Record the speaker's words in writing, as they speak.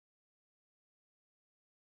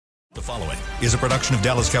The following is a production of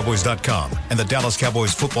DallasCowboys.com and the Dallas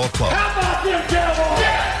Cowboys Football Club. How about them Cowboys?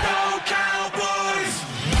 Yeah, go Cowboys!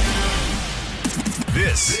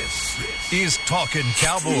 This is Talkin'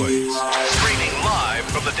 Cowboys. Streaming live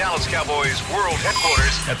from the Dallas Cowboys World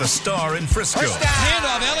Headquarters at the Star in Frisco. First down.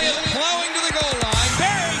 Handoff. Elliott plowing to the goal line.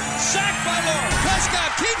 Barry, sacked by Lawrence. Prescott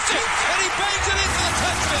keeps it, and he bangs it in for the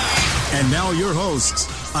touchdown. And now your hosts,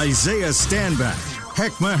 Isaiah Stanback,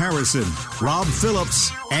 Heckma Harrison, Rob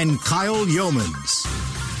Phillips, and Kyle Yeomans.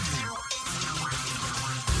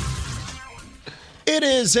 It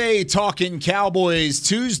is a Talkin' Cowboys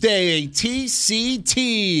Tuesday, a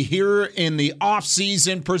TCT here in the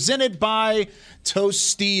offseason, presented by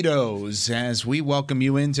Tostitos, as we welcome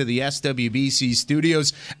you into the SWBC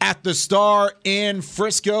studios at the Star in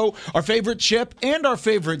Frisco. Our favorite chip and our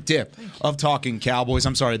favorite dip of Talkin' Cowboys.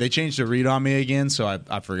 I'm sorry, they changed the read on me again, so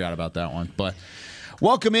I forgot about that one. But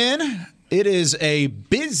welcome in. It is a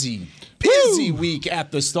busy week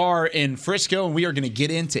at the Star in Frisco, and we are going to get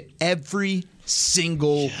into every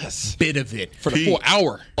single bit of it for the full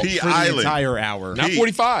hour. For the entire hour. Not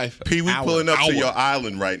 45. P, we pulling up to your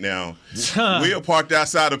island right now. We are parked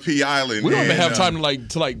outside of P Island. We don't even have time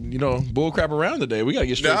to bull crap around today. We got to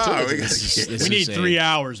get straight to it. We need 3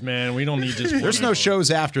 hours, man. We don't need just There's no shows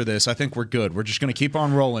after this. I think we're good. We're just going to keep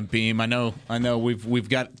on rolling, Beam. I know we've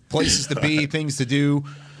got places to be, things to do.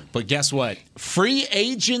 But guess what? Free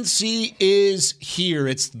agency is here.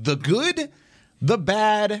 It's the good, the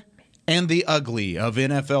bad, and the ugly of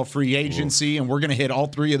NFL free agency, and we're going to hit all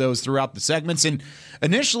three of those throughout the segments. And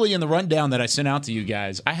initially in the rundown that I sent out to you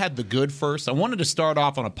guys, I had the good first. I wanted to start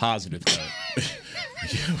off on a positive note.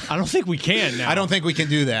 I don't think we can now. I don't think we can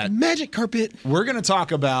do that. Magic carpet. We're going to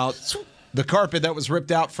talk about the carpet that was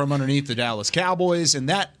ripped out from underneath the Dallas Cowboys, and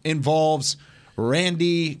that involves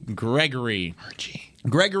Randy Gregory.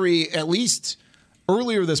 Gregory, at least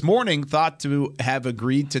earlier this morning, thought to have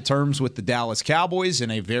agreed to terms with the Dallas Cowboys in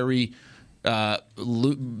a very, not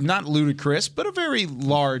ludicrous, but a very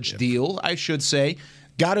large deal, I should say.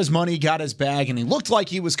 Got his money, got his bag, and he looked like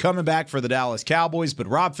he was coming back for the Dallas Cowboys. But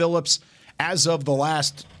Rob Phillips, as of the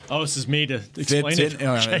last... Oh, this is me to explain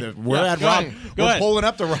it. We're pulling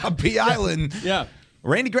up to Rob P. Island. Yeah.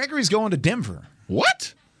 Randy Gregory's going to Denver.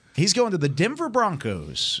 What? He's going to the Denver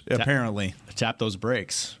Broncos, apparently. Tap those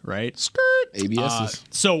brakes, right? Skirt. ABSs.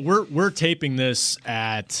 So we're taping this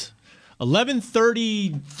at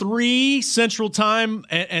 11:33 Central Time,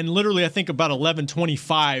 and literally I think about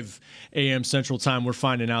 11:25 a.m. Central Time, we're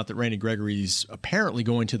finding out that Randy Gregory's apparently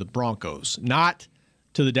going to the Broncos, not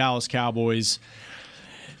to the Dallas Cowboys.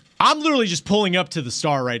 I'm literally just pulling up to the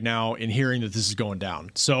Star right now and hearing that this is going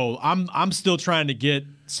down. So I'm still trying to get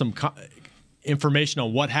some information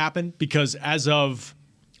on what happened, because as of,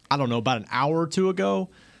 I don't know, about an hour or two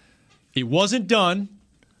ago, it wasn't done,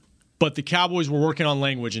 but the Cowboys were working on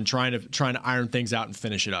language and trying to iron things out and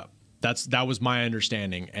finish it up. That was my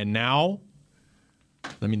understanding. And now,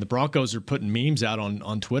 I mean, the Broncos are putting memes out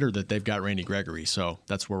on Twitter that they've got Randy Gregory, so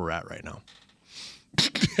that's where we're at right now.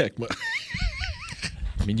 Heckma.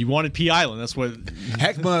 I mean, you wanted P Island. That's what.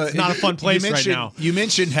 Heckma, it's not a fun place right now. You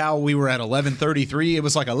mentioned how we were at 11:33. It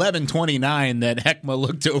was like 11:29 that Heckma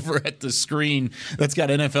looked over at the screen that's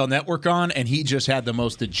got NFL Network on, and he just had the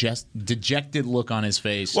most dejected look on his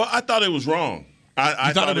face. Well, I thought it was wrong.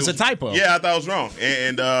 I thought it was a typo. Yeah, I thought it was wrong,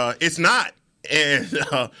 and it's not. And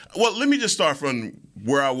well, let me just start from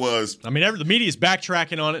where I was. I mean, the media's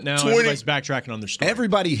backtracking on it now. Everybody's backtracking on their story.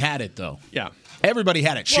 Everybody had it, though. Yeah. Everybody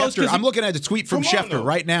had it. Well, Schefter, I'm looking at a tweet from Schefter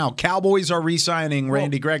right now. Cowboys are re-signing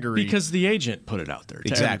Randy Gregory. Because the agent put it out there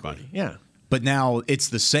to everybody. Yeah. But now it's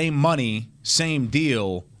the same money, same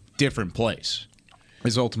deal, different place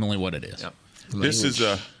is ultimately what it is. Yep. This is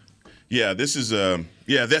that's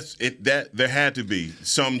it. That there had to be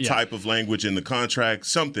some type of language in the contract,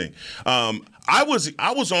 something. I was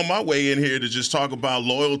on my way in here to just talk about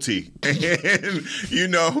loyalty, and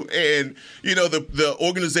the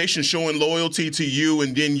organization showing loyalty to you,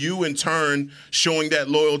 and then you in turn showing that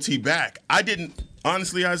loyalty back.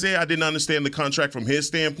 Honestly, Isaiah, I didn't understand the contract from his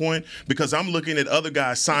standpoint, because I'm looking at other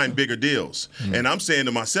guys sign bigger deals. Mm-hmm. And I'm saying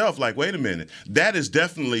to myself, like, wait a minute, that is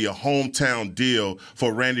definitely a hometown deal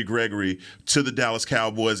for Randy Gregory to the Dallas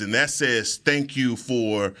Cowboys. And that says thank you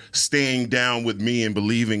for staying down with me and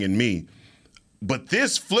believing in me. But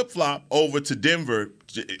this flip-flop over to Denver,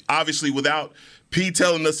 obviously without P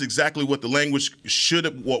telling us exactly what the language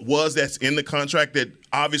what was that's in the contract that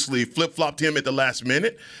obviously flip-flopped him at the last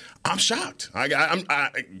minute, I'm shocked. I'm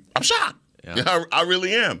shocked. Yeah. I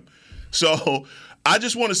really am. So I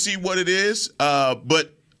just want to see what it is.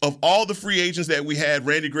 But of all the free agents that we had,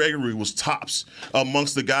 Randy Gregory was tops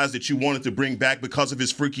amongst the guys that you wanted to bring back because of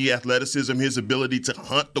his freaky athleticism, his ability to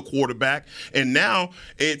hunt the quarterback. And now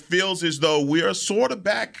it feels as though we are sort of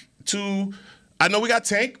back to – I know we got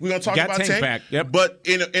Tank. We're going to talk about Tank. Back. Yep. But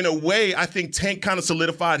in a way, I think Tank kind of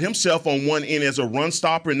solidified himself on one end as a run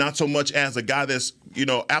stopper and not so much as a guy that's,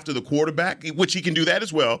 after the quarterback, which he can do that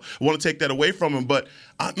as well. I want to take that away from him. But,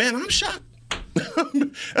 man, I'm shocked.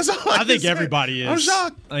 That's all I think everybody is. I'm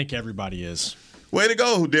shocked. I think everybody is. Way to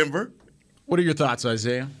go, Denver. What are your thoughts,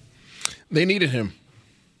 Isaiah? They needed him.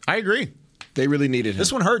 I agree. They really needed him.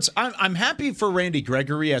 This one hurts. I'm happy for Randy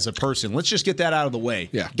Gregory as a person. Let's just get that out of the way.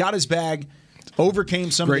 Yeah. Got his bag.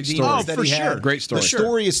 Overcame some of the demons that he had. Great story. The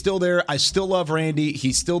story is still there. I still love Randy.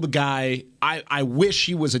 He's still the guy. I wish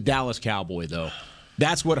he was a Dallas Cowboy, though.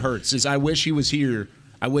 That's what hurts, is I wish he was here.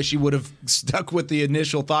 I wish he would have stuck with the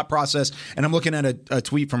initial thought process. And I'm looking at a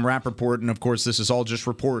tweet from Rappaport, and of course this is all just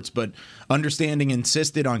reports, but Understanding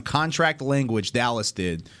insisted on contract language, Dallas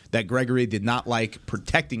did, that Gregory did not like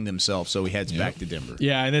protecting themselves, so he heads back to Denver.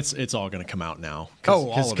 Yeah, and it's all going to come out now.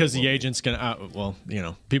 Because the agent's going to,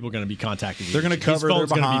 people are going to be contacting you. They're going to cover their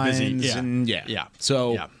behinds. Yeah.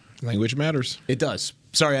 So language matters. It does.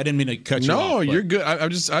 Sorry, I didn't mean to cut you off. No, you're good. I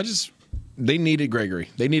just they needed Gregory.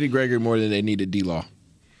 They needed Gregory more than they needed D-Law.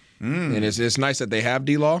 And it's nice that they have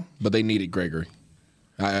D-Law, but they needed Gregory.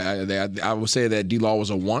 I will say that D-Law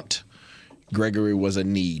was a want, Gregory was a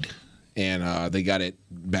need, and they got it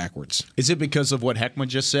backwards. Is it because of what Heckman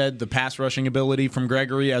just said, the pass rushing ability from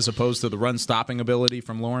Gregory as opposed to the run stopping ability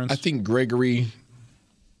from Lawrence? I think Gregory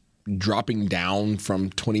dropping down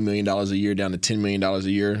from $20 million a year down to $10 million a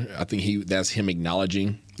year, I think that's him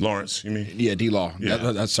acknowledging. Lawrence, you mean? Yeah, D-Law.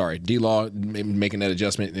 Yeah. Sorry, D-Law making that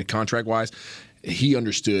adjustment contract-wise. He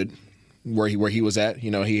understood where he was at.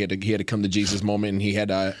 He had to come to Jesus moment, and he had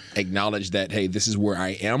to acknowledge that, hey, this is where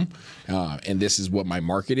I am, and this is what my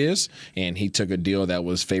market is. And he took a deal that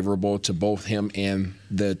was favorable to both him and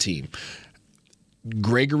the team.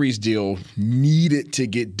 Gregory's deal needed to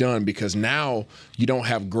get done because now you don't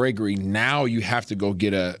have Gregory. Now you have to go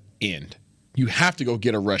get a end. You have to go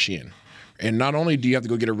get a rush in. And not only do you have to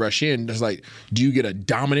go get a rush in, it's like, do you get a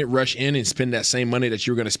dominant rush in and spend that same money that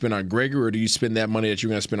you were going to spend on Gregory, or do you spend that money that you're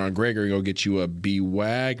going to spend on Gregory and go get you a B.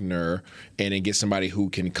 Wagner and then get somebody who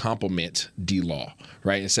can complement D-Law,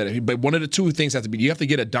 right? But one of the two things have to be, you have to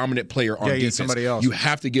get a dominant player on defense. Somebody else. You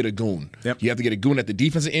have to get a goon. Yep. You have to get a goon at the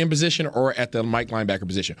defensive end position or at the Mike linebacker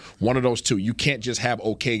position. One of those two. You can't just have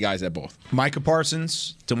okay guys at both. Micah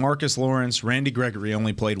Parsons, DeMarcus Lawrence, Randy Gregory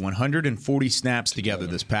only played 140 snaps together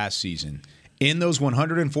this past season. In those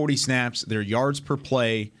 140 snaps, their yards per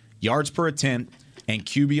play, yards per attempt, and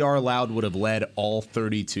QBR allowed would have led all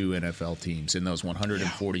 32 NFL teams in those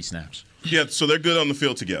 140 snaps. Yeah, so they're good on the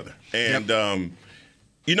field together. And,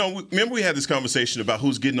 remember we had this conversation about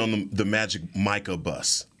who's getting on the Magic Micah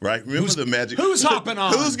bus, right? Remember the Magic? Who's hopping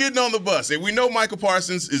on? Who's getting on the bus? And we know Micah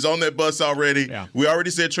Parsons is on that bus already. Yeah. We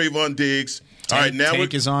already said Trayvon Diggs. All right, now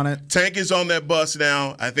Tank is on it. Tank is on that bus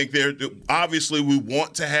now. I think obviously we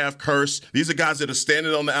want to have Curse. These are guys that are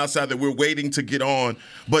standing on the outside that we're waiting to get on.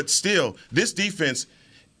 But still, this defense,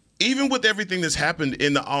 even with everything that's happened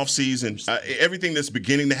in the offseason, everything that's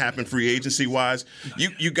beginning to happen free agency-wise,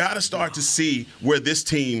 you got to start to see where this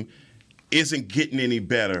team isn't getting any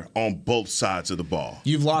better on both sides of the ball.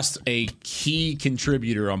 You've lost a key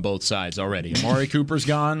contributor on both sides already. Amari Cooper's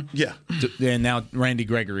gone. Yeah. And now Randy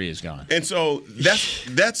Gregory is gone. And so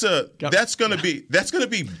that's going to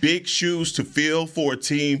be big shoes to fill for a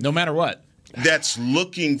team No matter what. that's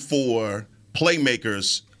looking for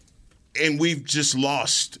playmakers. And we've just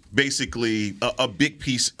lost basically a big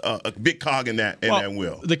piece, a big cog in that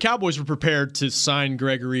wheel. The Cowboys were prepared to sign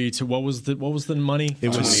Gregory to what was the money? It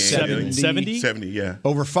was 70? 70, yeah.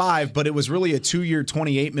 Over 5, but it was really a 2-year,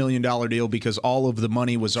 $28 million deal because all of the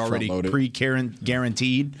money was already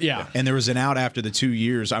pre-guaranteed. Yeah. And there was an out after the 2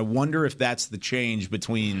 years. I wonder if that's the change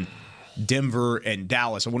between Denver and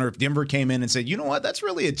Dallas. I wonder if Denver came in and said, you know what, that's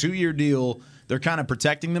really a 2-year deal. They're kind of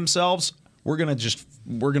protecting themselves. We're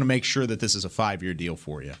gonna make sure that this is a 5-year deal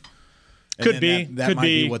for you. And Could be. That could might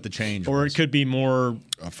be what the change or was. it could be more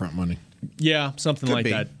Upfront money. Yeah, something Could like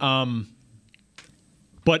be. that.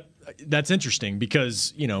 But that's interesting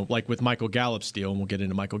because, like with Michael Gallup's deal, and we'll get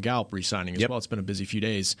into Michael Gallup re-signing as well. It's been a busy few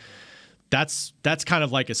days. That's kind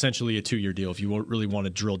of like essentially a 2-year deal if you really want to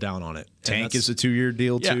drill down on it. Tank is a 2-year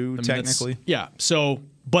deal too, technically. Yeah. So,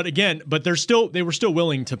 but they were still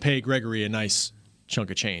willing to pay Gregory a nice chunk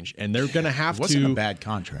of change, and they're going to have It wasn't a bad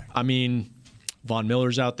contract. I mean, Von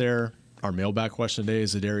Miller's out there. Our mailbag question today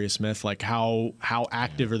is Zadarius Smith. Like, how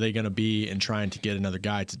active are they going to be in trying to get another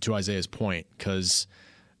guy? To Isaiah's point, because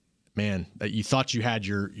man, you thought you had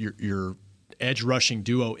your edge rushing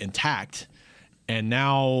duo intact, and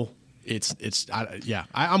now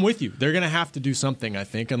I'm with you. They're going to have to do something, I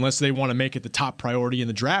think, unless they want to make it the top priority in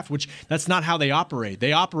the draft, which that's not how they operate.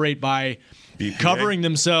 They operate by BPA. Covering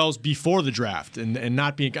themselves before the draft and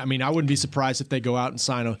not being – I mean, I wouldn't be surprised if they go out and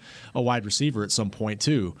sign a wide receiver at some point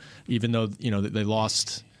too, even though, they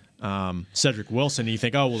lost Cedric Wilson. And you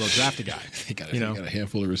think, oh, well, they'll draft a guy. They got a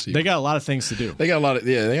handful of receivers. They got a lot of things to do. They got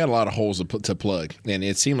a lot of holes to plug. And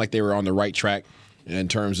it seemed like they were on the right track in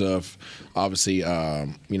terms of obviously,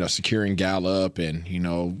 securing Gallup, and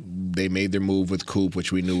they made their move with Coop,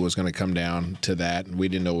 which we knew was going to come down to that. We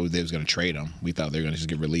didn't know they was going to trade him. We thought they were going to just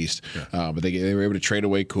get released, but they were able to trade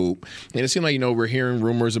away Coop. And it seemed like we're hearing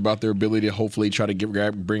rumors about their ability to hopefully try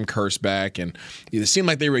to bring Curse back, and it seemed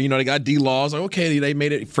like they were they got D-Laws. Like, okay, they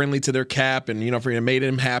made it friendly to their cap, and made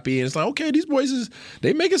him happy. And it's like, okay, these boys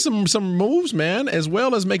they making some moves, man, as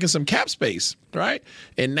well as making some cap space, right?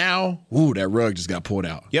 And now, that rug just got pulled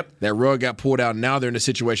out. Yep, that rug got pulled out. Now they're in a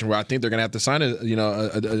situation where I think they're going to have to sign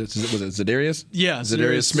was it Za'Darius? Yeah,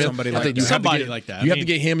 Za'Darius Smith. Somebody like that. You have to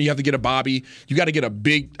get him. You have to get a Bobby. You got to get a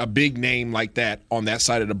big name like that on that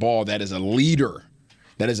side of the ball. That is a leader.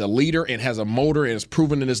 That is a leader and has a motor and is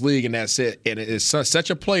proven in this league, and that's it. And it is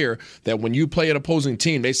such a player that when you play an opposing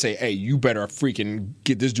team, they say, hey, you better freaking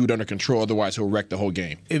get this dude under control, otherwise he'll wreck the whole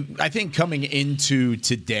game. I think coming into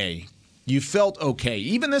today, you felt okay.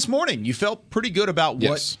 Even this morning, you felt pretty good about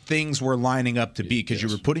what things were lining up to be, because you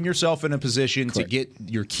were putting yourself in a position to get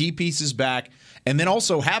your key pieces back, and then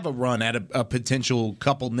also have a run at a potential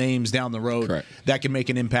couple names down the road that can make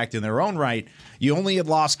an impact in their own right. You only had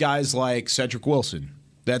lost guys like Cedric Wilson.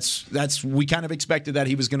 That's we kind of expected that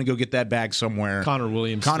he was going to go get that bag somewhere. Connor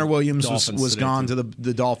Williams was gone to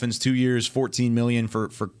the Dolphins 2 years, $14 million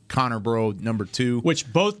for Connor Bro, number 2. Which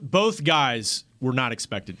both guys were not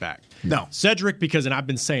expected back. No. Cedric, because, and I've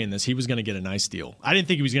been saying this, he was going to get a nice deal. I didn't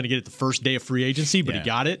think he was going to get it the first day of free agency, but he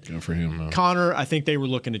got it. Good for him. Connor, I think they were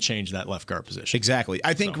looking to change that left guard position. Exactly.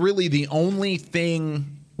 I think really the only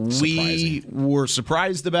thing we were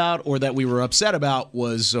surprised about or that we were upset about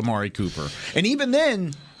was Amari Cooper. And even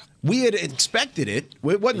then, we had expected it.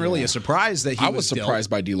 It wasn't really a surprise that he was I was surprised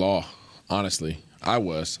by D-Law, honestly. I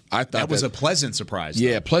was. I thought that was a pleasant surprise.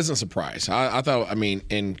 Yeah, pleasant surprise. I thought,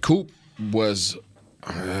 and Coop was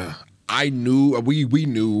we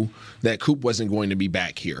knew that Coop wasn't going to be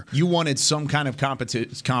back here. You wanted some kind of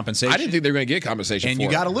compensation. I didn't think they were going to get compensation and for you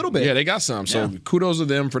him. got a little bit. Yeah, they got some. So kudos to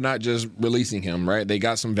them for not just releasing him, right? They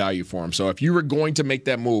got some value for him. So if you were going to make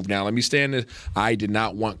that move, now let me stand this. I did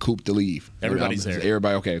not want Coop to leave. Everybody's there.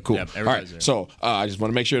 Everybody, okay, cool. Yep, all right, there. so I just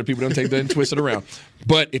want to make sure that people don't take that and twist it around.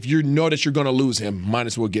 But if you know that you're going to lose him, might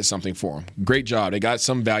as well get something for him. Great job. They got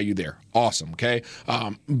some value there. Awesome, okay?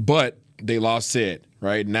 But they lost Sid,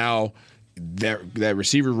 right? Now that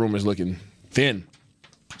receiver room is looking thin.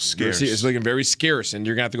 Scarce. It's looking very scarce, and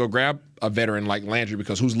you're going to have to go grab a veteran like Landry,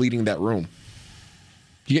 because who's leading that room?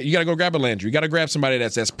 You got to go grab a Landry. You got to grab somebody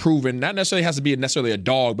that's proven, not necessarily has to be necessarily a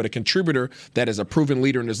dog, but a contributor that is a proven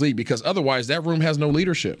leader in this league, because otherwise that room has no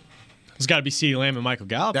leadership. It's got to be CeeDee Lamb and Michael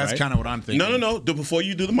Gallup. That's kind of what I'm thinking. No. Before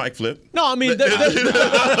you do the mic flip. No, I mean,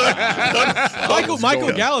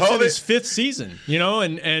 Michael Gallup's in his 5th season,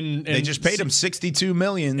 and they just paid him $62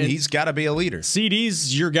 million. He's got to be a leader.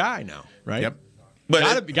 CeeDee's your guy now, right? Yep.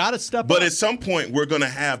 But got to step up. But at some point, we're going to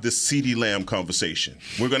have this CeeDee Lamb conversation.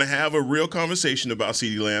 We're going to have a real conversation about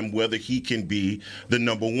CeeDee Lamb, whether he can be the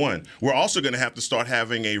number one. We're also going to have to start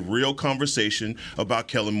having a real conversation about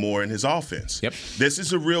Kellen Moore and his offense. Yep. This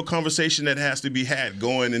is a real conversation that has to be had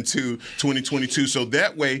going into 2022. So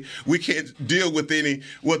that way, we can't deal with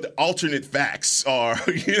what the alternate facts are,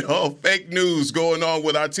 fake news going on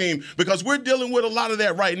with our team, because we're dealing with a lot of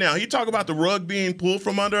that right now. You talk about the rug being pulled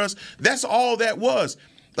from under us. That's all that was.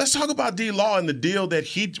 Let's talk about D-Law and the deal that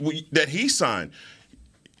he signed.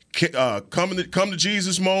 Come to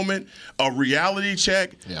Jesus moment, a reality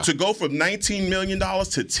check to go from $19 million to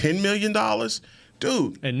 $10 million,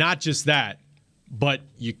 dude. And not just that, but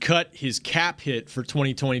you cut his cap hit for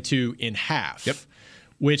 2022 in half. Yep.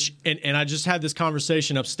 Which and I just had this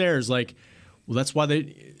conversation upstairs, like, well, that's why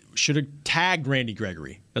they should have tagged Randy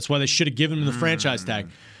Gregory. That's why they should have given him the franchise tag.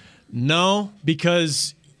 No,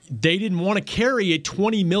 because they didn't want to carry a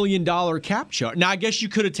 $20 million cap charge. Now, I guess you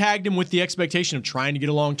could have tagged him with the expectation of trying to get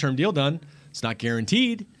a long-term deal done. It's not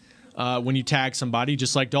guaranteed when you tag somebody,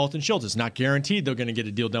 just like Dalton Schultz. It's not guaranteed they're going to get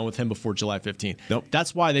a deal done with him before July 15th. Nope.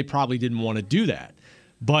 That's why they probably didn't want to do that.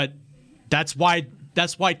 But that's why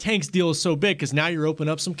Tank's deal is so big, because now you're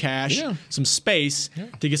opening up some cash, some space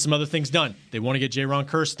to get some other things done. They want to get Jaron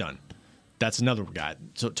Kearse done. That's another guy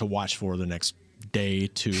to watch for the next day,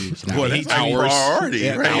 2, 3 Well, that's like hours. priority,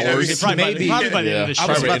 Yeah, right? hours. Probably Maybe. by the end of the I show. was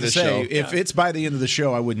Probably about end to the say, show. if it's by the end of the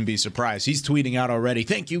show, I wouldn't be surprised. He's tweeting out already.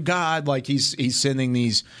 Thank you, God. Like he's sending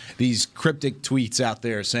these cryptic tweets out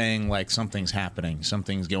there saying like something's happening,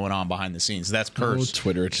 something's going on behind the scenes. That's cursed.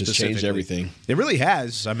 Twitter, it just changed specifically. everything. It really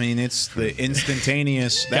has. I mean, it's the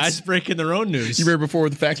instantaneous. Guys breaking their own news. You remember before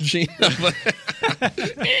with the fax machine?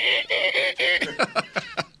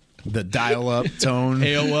 the dial-up tone.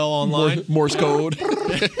 AOL online. Morse code.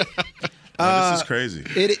 This is crazy.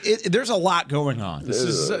 There's a lot going on. This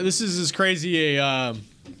is as crazy a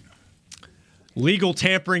legal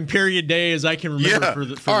tampering period day as I can remember Yeah. for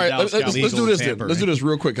the All right, Dallas let's Cowboys. do this then. tampering. Let's do this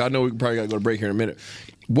real quick. I know we probably got to go to break here in a minute.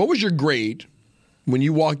 What was your grade when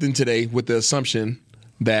you walked in today with the assumption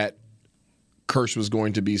that Kirsch was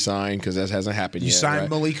going to be signed, because that hasn't happened yet? You signed right?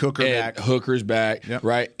 Malik Hooker And back. Hooker's back, Yep.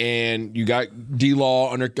 right? And you got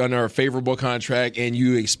D-Law under a favorable contract, and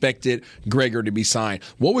you expected Gregor to be signed.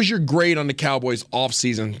 What was your grade on the Cowboys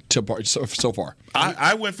offseason so far?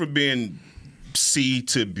 I went from being C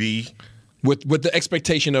to B. With the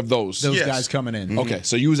expectation of those Those Yes. guys coming in. Okay,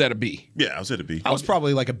 so you was at a B. Yeah, I was at a B. I was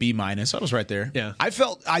probably like a B minus. I was right there. Yeah.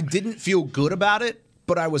 I didn't feel good about it,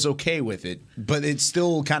 but I was okay with it. But it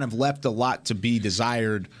still kind of left a lot to be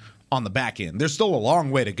desired on the back end. There's still a long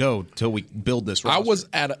way to go till we build this roster. I was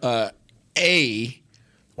at a A.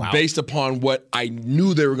 Based upon what I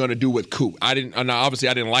knew they were going to do with Coop. I didn't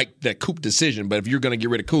like that Coop decision, but if you're going to get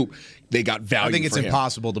rid of Coop, they got value. I think it's for him.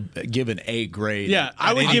 impossible to give an A grade. Yeah,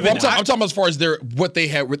 I would And give I'm it. talking about as far as what they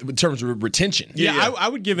had in terms of retention. Yeah, I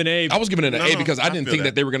would give an A. I was giving it an A No, because I didn't feel think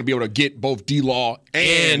that they were going to be able to get both D-Law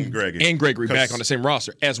and Gregory back on the same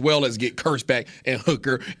roster, as well as get Kirsch back and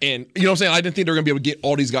Hooker. And you know what I'm saying? I didn't think they were going to be able to get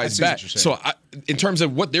all these guys see what back. you're saying. So in terms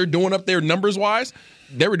of what they're doing up there numbers-wise,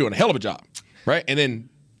 they were doing a hell of a job, right? And then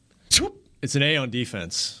It's an A on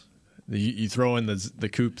defense. You throw in the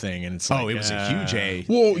Coop thing, and it's like, it was a huge A.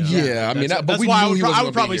 well, yeah, I mean, That's but we why knew he wasn't I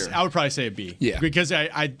would gonna be here. probably say a B. Yeah. because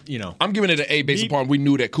I you know. I'm giving it an A based upon we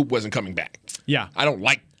knew that Coop wasn't coming back. Yeah. I don't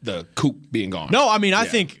like the Coop being gone. No, I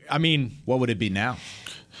mean, What would it be now?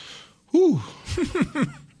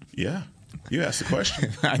 Yeah. You asked the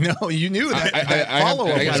question. I know you knew that. that I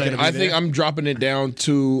follow-up was gonna be think there. I'm dropping it down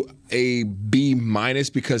to a B minus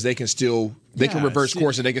because they can reverse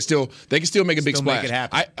course and they can still make a big Still make splash. it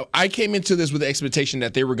happen. I came into this with the expectation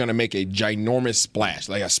that they were going to make a ginormous splash,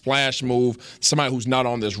 like a splash move, somebody who's not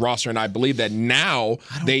on this roster, and I believe that now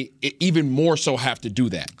they even more so have to do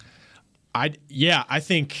that. I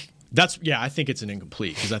think it's an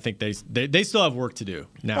incomplete because I think they still have work to do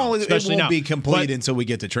now. Well, it especially won't now. be complete But- until we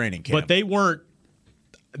get to training camp. But they weren't.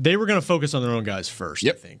 They were going to focus on their own guys first,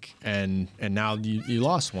 Yep. I think, and now you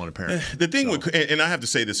lost one apparently. The thing with, and I have to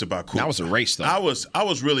say this about Coop. That was a race, though. I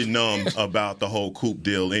was really numb about the whole Coop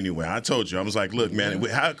deal anyway. I told you, I was like, look, man,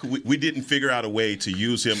 we didn't figure out a way to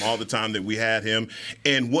use him all the time that we had him,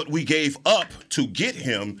 and what we gave up to get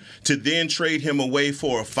him to then trade him away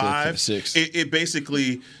for a 5. six. It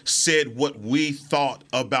basically said what we thought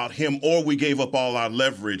about him, or we gave up all our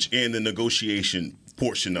leverage in the negotiation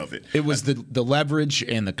portion of it. It was the leverage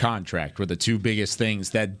and the contract were the two biggest things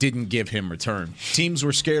that didn't give him return. Teams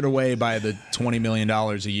were scared away by the $20 million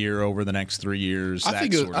a year over the next 3 years. I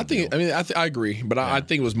agree, but I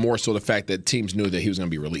think it was more so the fact that teams knew that he was going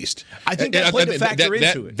to be released. I think that played a factor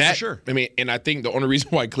into it, for sure. I mean, and I think the only reason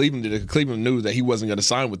why Cleveland knew that he wasn't going to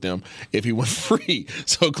sign with them if he went free.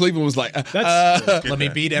 So Cleveland was like, let me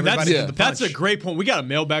beat everybody to the punch. That's a great point. We got a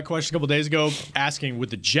mailbag question a couple days ago asking, would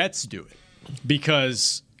the Jets do it?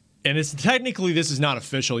 Because, and it's technically this is not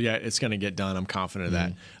official yet. It's going to get done. I'm confident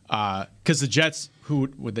of that. Because the Jets,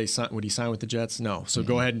 would he sign with the Jets? No. So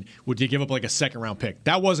go ahead and would they give up like a second round pick?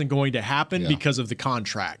 That wasn't going to happen because of the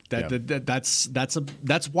contract.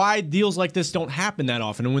 That's why deals like this don't happen that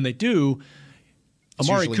often. And when they do,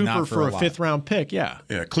 Amari usually Cooper not for for a a 5th round pick, yeah.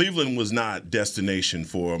 Yeah, Cleveland was not destination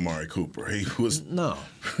for Amari Cooper. He was No,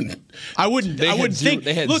 I wouldn't. They I had wouldn't zero- think.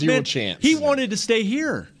 they had Look, zero man, chance. He wanted to stay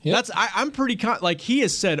here. Yep. I'm pretty like he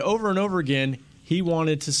has said over and over again. He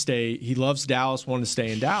wanted to stay. He loves Dallas. Wanted to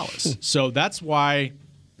stay in Dallas. So that's why.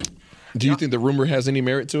 do you think the rumor has any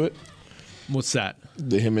merit to it? What's that?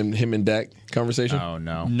 The him and Dak conversation? Oh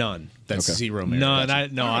no, None. that's Okay. zero merit. None. I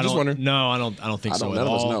I'm don't. just wondering. No, I don't think I so don't. at None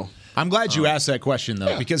of us all. know. I'm glad you asked that question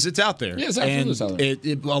though, because it's out there. Yeah, it's absolutely and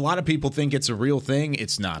out there. a lot of people think it's a real thing.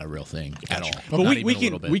 It's not a real thing at all. But Not we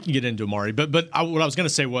even a little bit. can get into Amari. But what I was going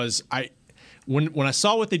to say was when I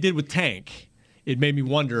saw what they did with Tank, it made me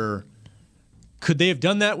wonder, could they have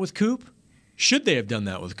done that with Coop? should they have done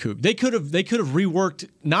that with Coop? They could have reworked,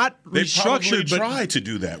 not They restructured, probably but tried to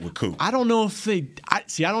do that with Coop. I don't know if they. I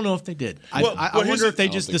don't know if they did. Well, I here's wonder the- if they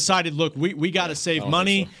just decided, look, we got to save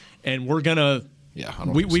money, and we're gonna. Yeah, I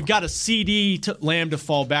don't think We've got a CD Lamb to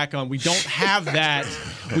fall back on. We don't have that.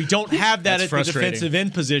 We don't have that That's at the frustrating. defensive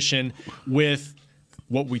end position with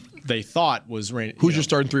what they thought was Who's your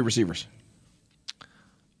starting 3 receivers?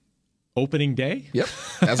 opening day. Yep,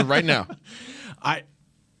 as of right now.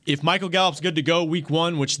 If Michael Gallup's good to go week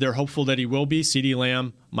 1, which they're hopeful that he will be, CD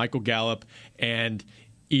Lamb, Michael Gallup, and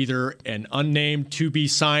either an unnamed to be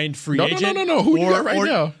signed free agent. No. Who do you got right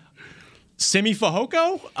now? Simi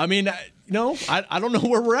Fehoko? I mean, I don't know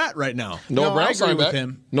where we're at right now. Noah Brown I agree signed with back.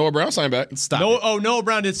 him. Noah Brown signed back. Stop. Noah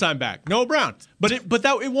Brown did sign back. Noah Brown, but it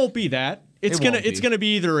won't be that. It's won't be. gonna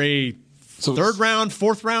be either a third round,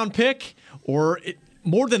 4th round pick, or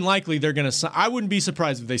more than likely they're gonna. I wouldn't be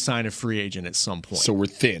surprised if they sign a free agent at some point. So we're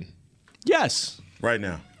thin. Yes, Right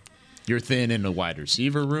now. You're thin in the wide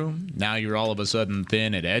receiver room. Now you're all of a sudden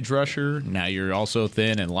thin at edge rusher. Now you're also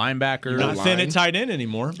thin in linebacker. not thin at tight end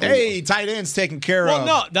anymore. Hey, tight end's taken care Well, of.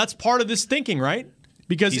 no, that's part of this thinking, right?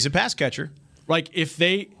 Because He's a pass catcher. like if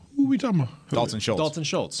they Who are we talking about? Dalton Schultz. Dalton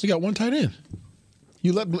Schultz. We got one tight end.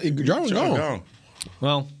 You let Jarwin go. Gone.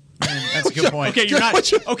 Well, That's a good point. okay,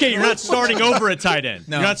 you're not starting over a tight end.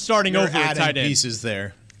 No, you're not starting you're over a adding tight end. pieces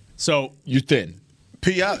there. So You're thin.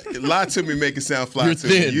 P, lie to me, make it sound fly You're to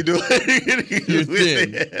thin. me. You do You're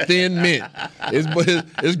thin. Thin mint.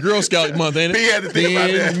 It's Girl Scout month, ain't it? He had to think about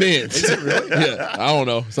that. Thin mint. Is it really? Yeah. I don't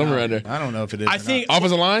know. Somewhere around there. I don't know if it is. I or think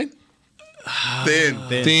Offensive line? Thin. not.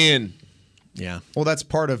 Thin. yeah. Well, that's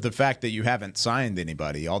part of the fact that you haven't signed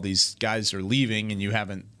anybody. All these guys are leaving, and you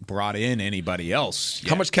haven't brought in anybody else.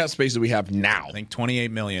 How much cap space do we have now? I think $28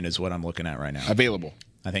 million is what I'm looking at right now. Available.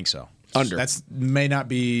 I think so. Under. That's may not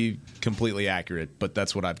be completely accurate, but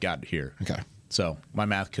that's what I've got here. Okay. So my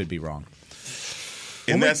math could be wrong.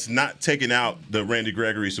 And that's not taking out the Randy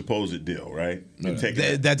Gregory supposed deal, right?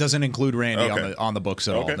 That doesn't include Randy Okay. on the books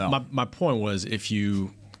at Okay. all. No. My point was if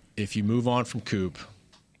you move on from Coop,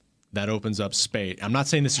 that opens up space. I'm not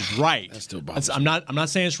saying this is right. That still bothers I'm not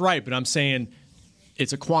saying it's right, but I'm saying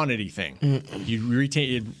it's a quantity thing. You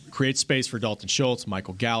retain it creates space for Dalton Schultz,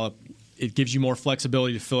 Michael Gallup. It gives you more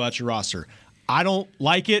flexibility to fill out your roster. I don't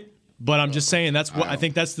like it, but I'm just saying that's what I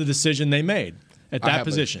think that's the decision they made at I that have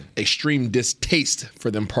position. an extreme distaste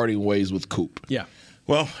for them parting ways with Coop. Yeah.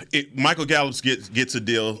 Well, Michael Gallup gets a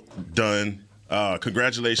deal done.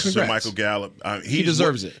 Congratulations to Congrats. Michael Gallup. He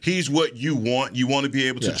deserves it. He's what you want. You want to be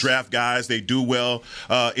able to Yes. draft guys. They do well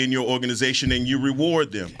in your organization, and you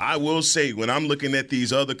reward them. I will say, when I'm looking at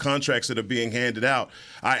these other contracts that are being handed out,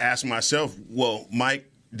 I ask myself, well, Mike,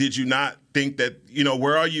 did you not think that,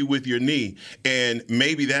 where are you with your knee? And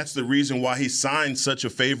maybe that's the reason why he signed such a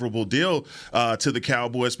favorable deal to the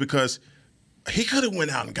Cowboys, because he could have went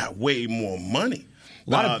out and got way more money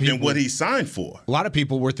than what he signed for. A lot of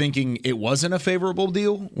people were thinking it wasn't a favorable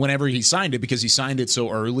deal whenever he signed it because he signed it so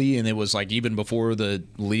early, and it was like even before the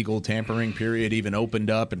legal tampering period even opened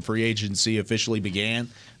up and free agency officially began,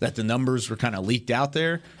 that the numbers were kind of leaked out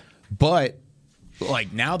there. But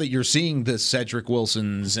like now that you're seeing the Cedric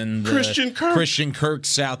Wilsons and the Christian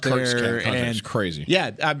Kirks out Kirk's there, contract and is crazy.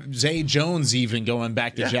 Yeah, Zay Jones even going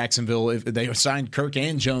back to Jacksonville. If they signed Kirk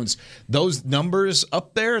and Jones, those numbers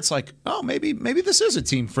up there, it's like, oh, maybe this is a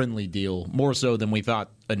team friendly deal more so than we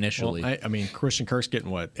thought initially. Well, I mean, Christian Kirk's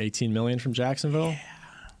getting what, $18 million from Jacksonville? Yeah.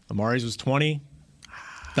 Amari's was 20.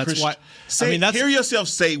 That's why. Hear yourself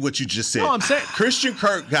say what you just said. No, I'm saying Christian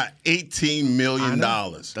Kirk got $18 million.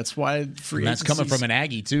 That's why free that's coming from an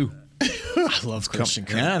Aggie too. I love Christian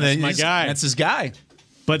Kirk. Yeah, that's my guy. That's his guy.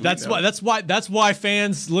 But that's why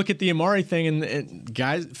fans look at the Amari thing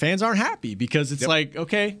and fans aren't happy because it's like,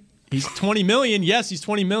 okay, he's $20 million. Yes, he's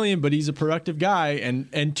 $20 million, but he's a productive guy.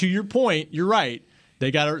 And to your point, you're right.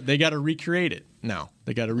 They gotta recreate it now.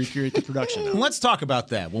 They got to recreate the production now. Let's talk about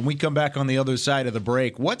that when we come back on the other side of the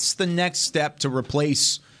break. What's the next step to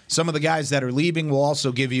replace some of the guys that are leaving? We'll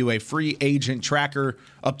also give you a free agent tracker,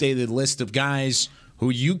 updated list of guys who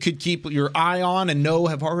you could keep your eye on and know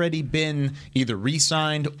have already been either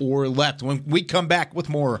re-signed or left. When we come back with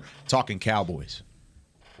more Talking Cowboys.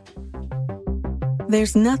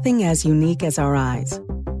 There's nothing as unique as our eyes,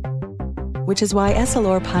 which is why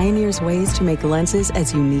Essilor pioneers ways to make lenses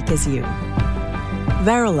as unique as you.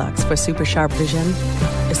 Verilux for super sharp vision,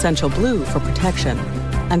 Essential Blue for protection,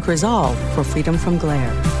 and Crizal for freedom from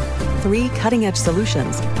glare. 3 cutting-edge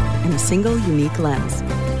solutions in a single unique lens.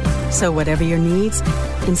 So whatever your needs,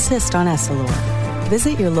 insist on Essilor.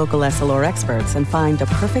 Visit your local Essilor experts and find the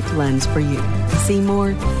perfect lens for you. See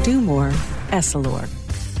more, do more, Essilor.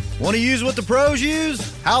 Want to use what the pros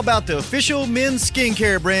use? How about the official men's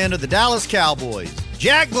skincare brand of the Dallas Cowboys,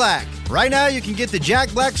 Jack Black? Right now, you can get the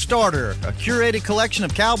Jack Black Starter, a curated collection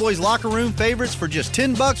of Cowboys locker room favorites for just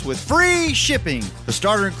 $10 with free shipping. The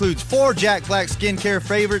starter includes 4 Jack Black skincare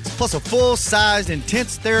favorites, plus a full-sized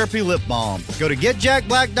intense therapy lip balm. Go to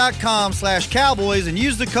getjackblack.com/Cowboys and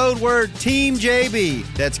use the code word TEAMJB.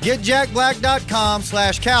 That's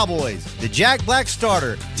getjackblack.com/Cowboys. The Jack Black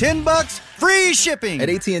Starter, $10, free shipping. At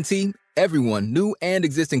AT&T, everyone, new and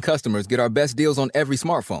existing customers, get our best deals on every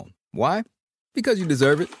smartphone. Why? Because you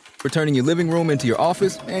deserve it. For turning your living room into your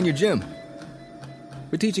office and your gym.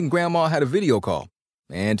 For teaching Grandma how to video call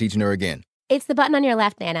and teaching her again. It's the button on your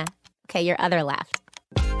left, Nana. Okay, your other left.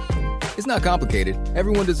 It's not complicated.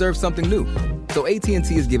 Everyone deserves something new. So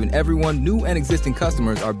AT&T is giving everyone, new and existing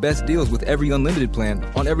customers, our best deals with every unlimited plan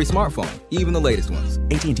on every smartphone, even the latest ones.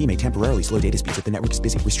 AT&T may temporarily slow data speeds if the network is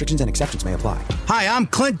busy. Restrictions and exceptions may apply. Hi, I'm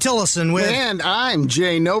Clint Tillison with... And I'm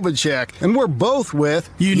Jay Novacek. And we're both with...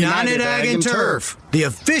 United Ag and Turf, the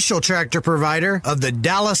official tractor provider of the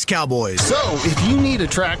Dallas Cowboys. So, if you need a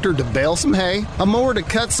tractor to bale some hay, a mower to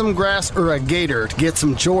cut some grass, or a gator to get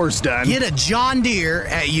some chores done... Get a John Deere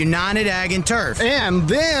at United Ag and Turf. And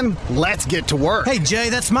then, let's get to work. Hey, Jay,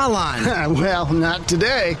 that's my line. Well, not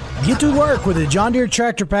today. Get to work with a John Deere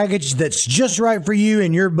tractor package that's just right for you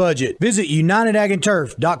and your budget. Visit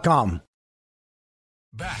UnitedAgAndTurf.com.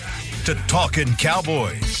 Back to Talking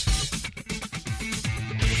Cowboys.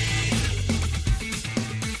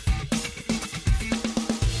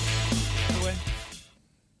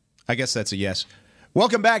 I guess that's a yes.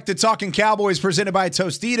 Welcome back to Talking Cowboys, presented by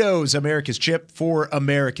Tostitos, America's chip for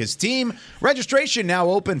America's team. Registration now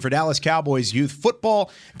open for Dallas Cowboys Youth Football,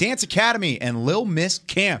 Dance Academy, and Lil Miss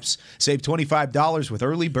camps. Save $25 with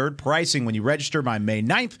early bird pricing when you register by May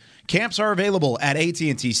 9th. Camps are available at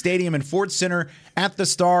AT&T Stadium and Ford Center at the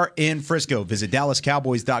Star in Frisco. Visit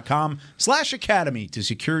DallasCowboys.com/academy to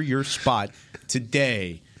secure your spot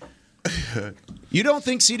today. You don't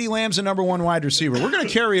think CeeDee Lamb's a number one wide receiver? We're going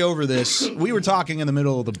to carry over this. We were talking in the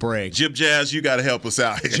middle of the break. Jib Jazz, you got to help us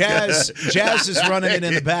out. Jazz is running it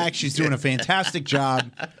in the back. She's doing a fantastic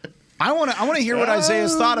job. I want to hear what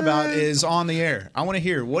Isaiah's thought about is on the air. I want to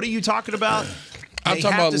hear, what are you talking about? I'm They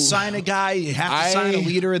talking have about to sign a guy. You have to sign a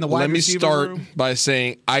leader in the wide receiver room. Let me start by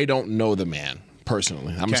saying I don't know the man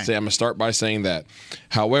personally. I'm going to start by saying that.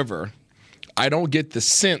 However, I don't get the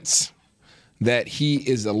sense that he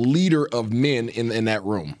is a leader of men in that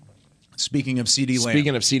room. Speaking of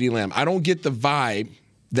CeeDee Lamb, I don't get the vibe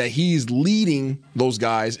that he's leading those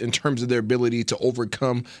guys in terms of their ability to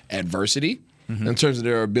overcome adversity, in terms of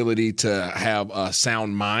their ability to have a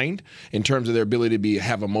sound mind, in terms of their ability to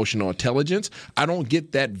have emotional intelligence. I don't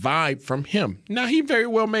get that vibe from him. Now, he very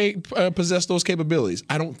well may possess those capabilities.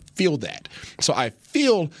 I don't feel that. So I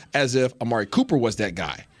feel as if Amari Cooper was that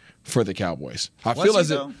guy for the Cowboys. I feel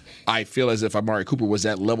as if Amari Cooper was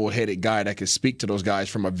that level-headed guy that could speak to those guys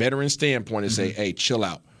from a veteran standpoint and say, hey, chill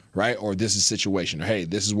out, right? Or this is a situation. Or, hey,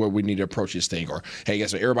 this is where we need to approach this thing. Or, hey,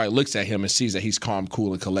 guess what? Everybody looks at him and sees that he's calm,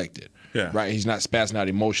 cool, and collected. Yeah. Right? He's not spazzing out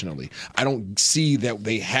emotionally. I don't see that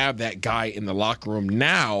they have that guy in the locker room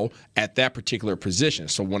now at that particular position.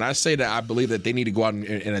 So when I say that I believe that they need to go out and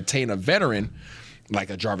attain a veteran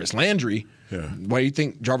like a Jarvis Landry, why do you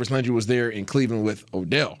think Jarvis Landry was there in Cleveland with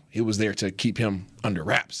Odell? He was there to keep him under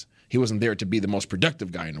wraps. He wasn't there to be the most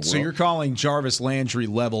productive guy in the world. So you're calling Jarvis Landry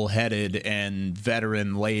level-headed and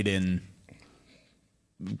veteran-laden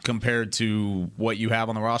compared to what you have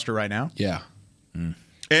on the roster right now? Yeah.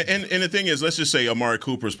 And the thing is, let's just say Amari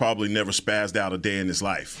Cooper's probably never spazzed out a day in his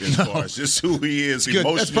life as far as just who he is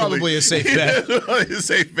emotionally. That's probably a safe bet. It's a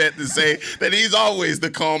safe bet to say that he's always the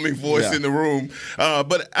calming voice in the room.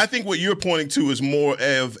 But I think what you're pointing to is more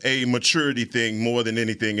of a maturity thing more than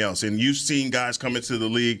anything else. And you've seen guys come into the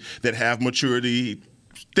league that have maturity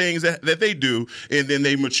things that they do, and then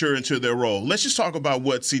they mature into their role. Let's just talk about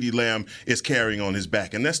what CeeDee Lamb is carrying on his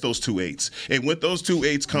back, and that's those 2 8s. And with those 2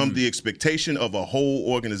 8s come the expectation of a whole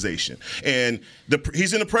organization. And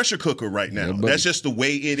he's in a pressure cooker right now. That's just the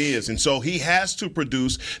way it is. And so he has to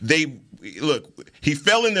produce. He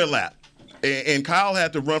fell in their lap. And Kyle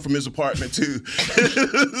had to run from his apartment to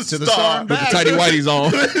the Star with the tighty whities on.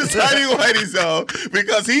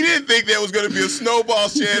 Because he didn't think there was going to be a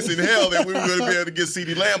snowball's chance in hell that we were going to be able to get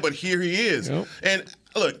CeeDee Lamb, but here he is. Yep. And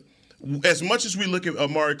look, as much as we look at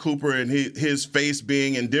Amari Cooper and his face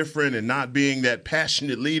being indifferent and not being that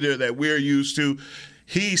passionate leader that we're used to,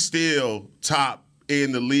 he's still top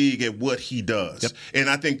in the league at what he does. Yep. And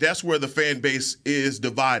I think that's where the fan base is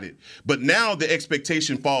divided. But now the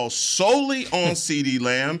expectation falls solely on CeeDee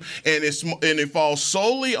Lamb, and it falls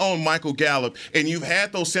solely on Michael Gallup. And you've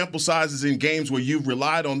had those sample sizes in games where you've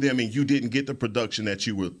relied on them and you didn't get the production that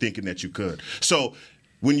you were thinking that you could. So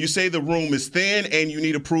when you say the room is thin and you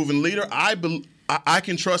need a proven leader, I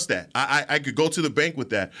can trust that. I could go to the bank with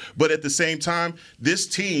that. But at the same time, this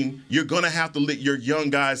team, you're going to have to let your young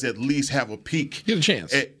guys at least have a peek. Get a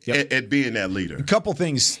chance. At being that leader. A couple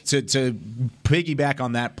things to piggyback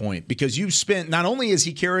on that point, because you've spent, not only is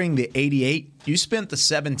he carrying the 88, you spent the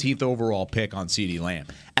 17th overall pick on CeeDee Lamb.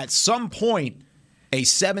 At some point, a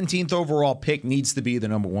 17th overall pick needs to be the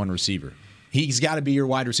number one receiver. He's got to be your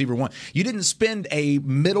wide receiver one. You didn't spend a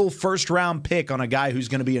middle first-round pick on a guy who's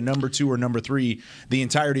going to be a number 2 or number 3 the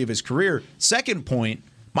entirety of his career. Second point,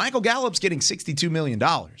 Michael Gallup's getting $62 million.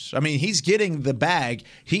 I mean, he's getting the bag.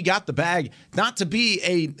 He got the bag not to be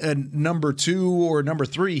a number 2 or number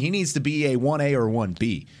 3. He needs to be a 1A or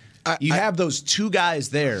 1B. You have those two guys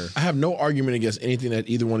there. I have no argument against anything that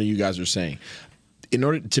either one of you guys are saying. In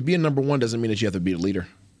order to be a number 1 doesn't mean that you have to be a leader.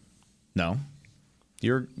 No.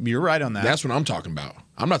 You're right on that. That's what I'm talking about.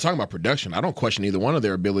 I'm not talking about production. I don't question either one of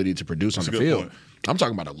their ability to produce on the field. Point. I'm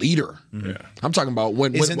talking about a leader. Yeah. I'm talking about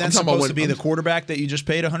when. Isn't that supposed to be the quarterback that you just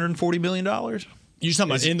paid $140 million? You're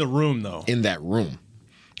talking about in the room, though. In that room.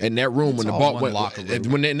 In that room, when the ball,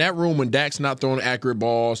 when in that room, when Dak's not throwing accurate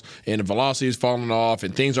balls and the velocity is falling off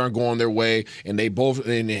and things aren't going their way, and they both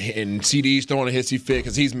and CD's throwing a hissy fit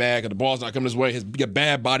because he's mad because the ball's not coming his way, his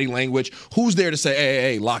bad body language. Who's there to say,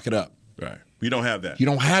 hey, lock it up? Right. You don't have that. You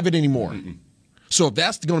don't have it anymore. Mm-mm. So if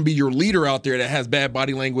that's going to be your leader out there that has bad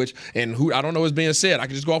body language and who I don't know what's being said, I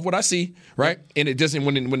can just go off what I see, right? And it doesn't.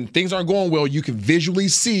 When things aren't going well, you can visually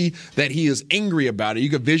see that he is angry about it. You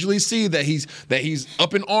can visually see that he's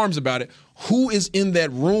up in arms about it. Who is in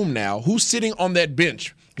that room now? Who's sitting on that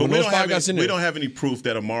bench? But we don't have any proof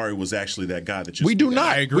that Amari was actually that guy that you. We do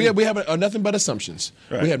not. I agree. We have nothing but assumptions.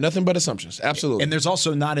 Right. We have nothing but assumptions. Absolutely. And there's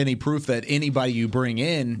also not any proof that anybody you bring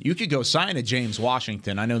in, you could go sign a James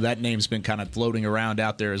Washington. I know that name's been kind of floating around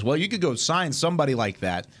out there as well. You could go sign somebody like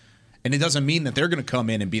that, and it doesn't mean that they're going to come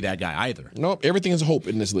in and be that guy either. Nope. Everything is hope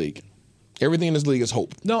in this league. Everything in this league is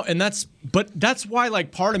hope. No, and that's why,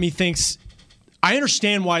 like, part of me thinks I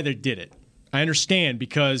understand why they did it. I understand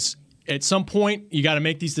because at some point, you got to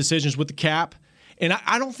make these decisions with the cap. And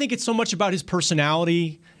I don't think it's so much about his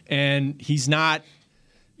personality, and he's not,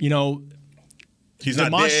 he's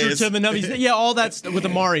demonstrative enough. All that with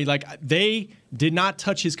Amari. Like, they did not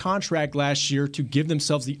touch his contract last year to give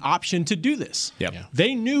themselves the option to do this. Yep. Yeah.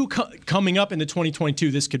 They knew coming up into 2022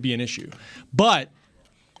 this could be an issue. But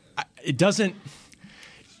it doesn't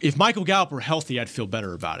 – if Michael Gallup were healthy, I'd feel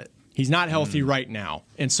better about it. He's not healthy right now.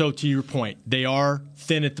 And so, to your point, they are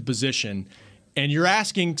thin at the position. And you're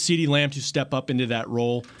asking CeeDee Lamb to step up into that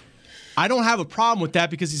role. I don't have a problem with that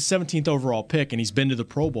because he's 17th overall pick and he's been to the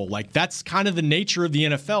Pro Bowl. Like, that's kind of the nature of the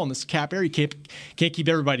NFL in this cap area. You can't keep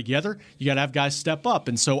everybody together. You got to have guys step up.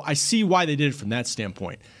 And so I see why they did it from that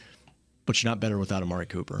standpoint. But you're not better without Amari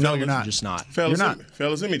Cooper. No, you're not. You're just not. Fellas, you're not.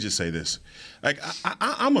 Fellas, let me just say this. Like,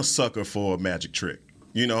 I'm a sucker for a magic trick.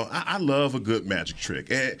 You know, I love a good magic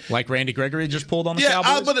trick. Like Randy Gregory just pulled on the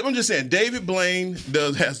Cowboys? But I'm just saying, David Blaine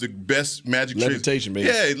has the best magic trick. Levitation, baby.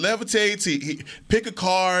 Yeah, he levitates. He pick a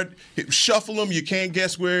card, shuffle them. You can't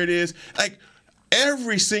guess where it is. Like,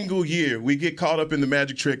 every single year, we get caught up in the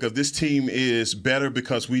magic trick of this team is better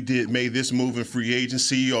because we made this move in free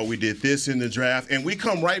agency or we did this in the draft. And we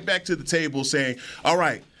come right back to the table saying, all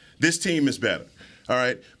right, this team is better. All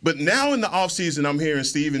right. But now in the offseason, I'm hearing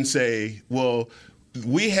Steven say, well,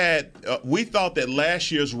 we thought that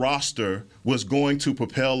last year's roster was going to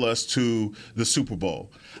propel us to the Super Bowl.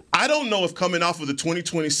 I don't know if coming off of the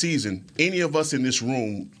 2020 season, any of us in this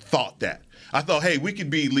room thought that. I thought, hey, we could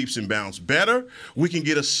be leaps and bounds better. We can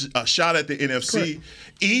get a shot at the NFC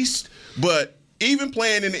East. But even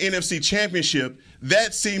playing in the NFC Championship,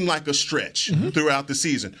 that seemed like a stretch throughout the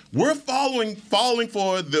season. We're falling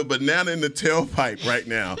for the banana in the tailpipe right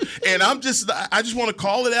now. And I just want to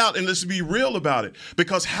call it out and let's be real about it.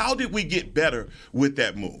 Because how did we get better with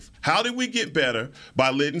that move? How did we get better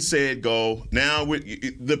by letting Said go? Now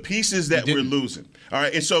the pieces that we're losing. All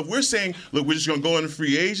right. And so if we're saying, look, we're just going to go into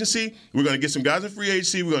free agency. We're going to get some guys in free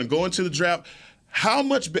agency. We're going to go into the draft.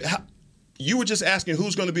 You were just asking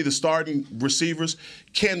who's going to be the starting receivers.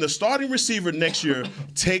 Can the starting receiver next year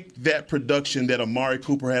take that production that Amari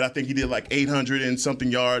Cooper had? I think he did like 800 and something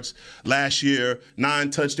yards last year, 9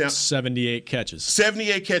 touchdowns. 78 catches.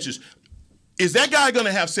 78 catches. Is that guy going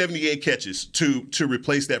to have 78 catches to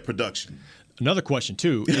replace that production? Another question,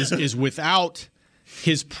 too, is without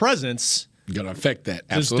his presence going to affect that.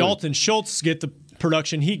 Does Absolutely. Dalton Schultz get the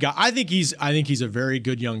production he got? I think he's a very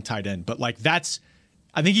good young tight end, but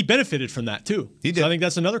I think he benefited from that too. He did. So I think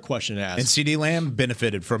that's another question to ask. And CeeDee Lamb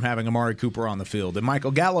benefited from having Amari Cooper on the field, and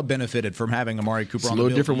Michael Gallup benefited from having Amari Cooper on the field. It's a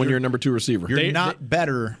little different when you're a number 2 receiver. You're not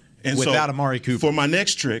better without Amari Cooper. For my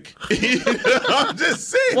next trick, I'm just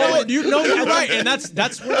saying. Well, you're right, and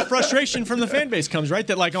that's where the frustration from the fan base comes, right?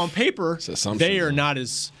 That like on paper, they are not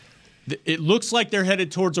as. It looks like they're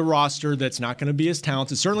headed towards a roster that's not going to be as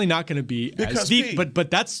talented. Certainly not going to be as deep. But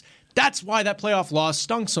that's why that playoff loss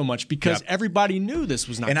stung so much, because everybody knew this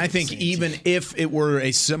was not. And I think even if it were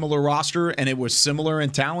a similar roster and it was similar in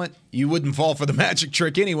talent, you wouldn't fall for the magic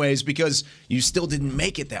trick anyways, because you still didn't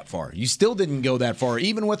make it that far. You still didn't go that far,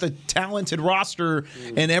 even with a talented roster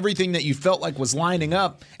and everything that you felt like was lining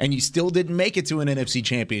up, and you still didn't make it to an NFC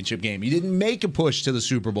Championship game. You didn't make a push to the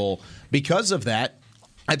Super Bowl because of that.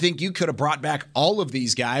 I think you could have brought back all of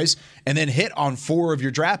these guys and then hit on 4 of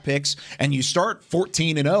your draft picks, and you start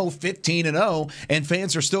 14-0, 15-0, and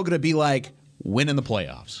fans are still going to be like, win in the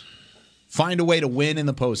playoffs. Find a way to win in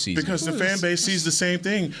the postseason. Because the fan base sees the same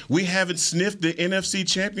thing. We haven't sniffed the NFC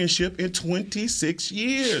Championship in 26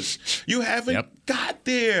 years. You haven't got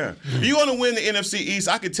there. You're going to win the NFC East.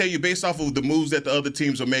 I can tell you, based off of the moves that the other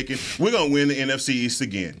teams are making, we're going to win the NFC East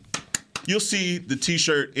again. You'll see the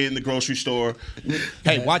T-shirt in the grocery store.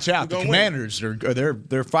 Hey, watch out! The Commanders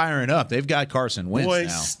they're firing up. They've got Carson Wentz Boy, now.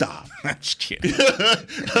 stop! I'm just kidding.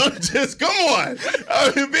 Come on!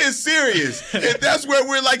 I'm being serious. And that's where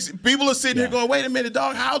we're like, people are sitting here going, "Wait a minute,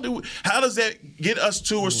 dog. How does that get us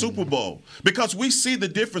to a Super Bowl?" Because we see the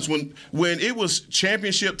difference when it was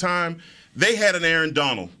championship time. They had an Aaron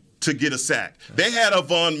Donald to get a sack. They had a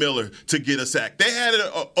Von Miller to get a sack. They had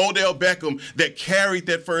an Odell Beckham that carried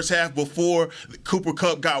that first half before Cooper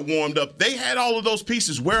Kupp got warmed up. They had all of those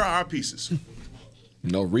pieces. Where are our pieces?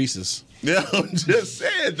 No Reese's. Yeah, I'm just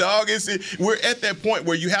saying, dog. We're at that point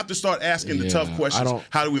where you have to start asking the tough questions.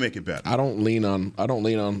 How do we make it better? I don't lean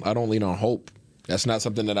on hope. That's not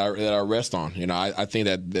something that I rest on. You know, I think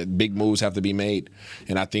that big moves have to be made,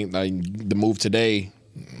 and I think the move today,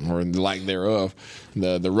 or the lack thereof,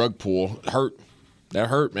 the rug pull hurt. That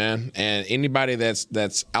hurt, man. And anybody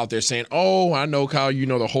that's out there saying, "Oh, I know, Kyle, you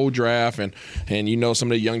know the whole draft and you know some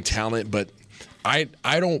of the young talent," but I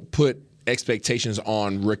don't put expectations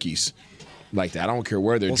on rookies like that. I don't care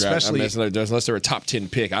where they're drafted, unless they're a top 10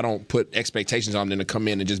 pick. I don't put expectations on them to come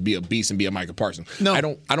in and just be a beast and be a Michael Parsons. No, I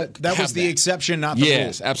don't. That was the exception, not the rule.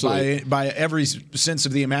 Yes, absolutely. By every sense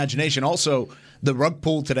of the imagination. Also, the rug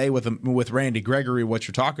pull today with Randy Gregory, what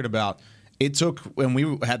you're talking about, it took, when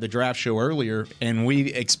we had the draft show earlier, and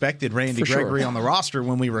we expected Randy Gregory on the roster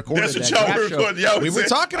when we recorded that draft show. We were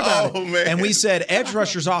talking about it, man. and we said edge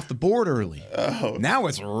rusher's off the board early. Now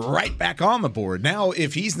it's right back on the board. Now,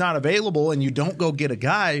 if he's not available and you don't go get a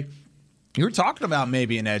guy, you're talking about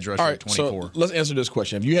maybe an edge rusher at 24. So let's answer this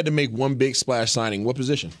question. If you had to make one big splash signing, what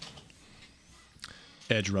position?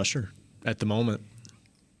 Edge rusher at the moment.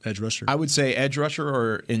 Edge rusher. I would say edge rusher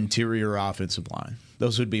or interior offensive line.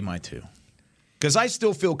 Those would be my two. Because I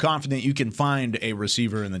still feel confident you can find a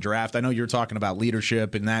receiver in the draft. I know you're talking about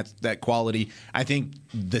leadership and that quality. I think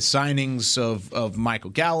the signings of Michael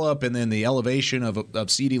Gallup and then the elevation of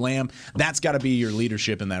CeeDee Lamb, that's got to be your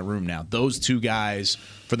leadership in that room now. Those two guys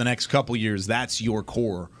for the next couple years, that's your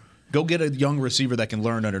core. Go get a young receiver that can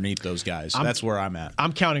learn underneath those guys. That's where I'm at.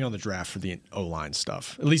 I'm counting on the draft for the O-line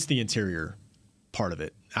stuff, at least the interior part of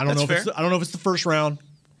it. I don't know if it's the first round.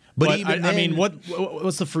 But even I mean,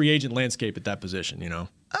 what's the free agent landscape at that position? You know,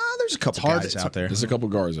 there's a couple guys out there. There's a couple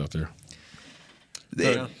guards out there.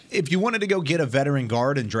 If you wanted to go get a veteran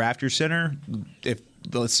guard and draft your center, if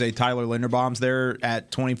let's say Tyler Linderbaum's there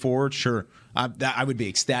at 24, sure, I would be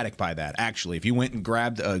ecstatic by that. Actually, if you went and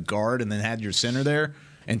grabbed a guard and then had your center there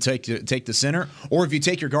and take the center, or if you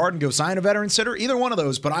take your guard and go sign a veteran center, either one of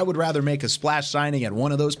those. But I would rather make a splash signing at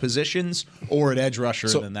one of those positions or at edge rusher.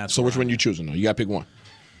 So which one you choosing though? You got to pick one.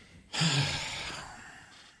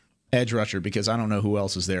 Edge rusher, because I don't know who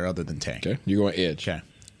else is there other than Tank. Okay, you're going edge. Okay.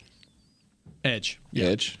 Edge. Yeah.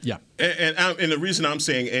 Edge. Yeah. And the reason I'm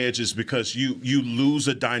saying edge is because you lose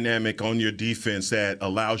a dynamic on your defense that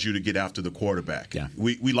allows you to get after the quarterback. Yeah.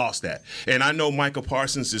 We lost that. And I know Michael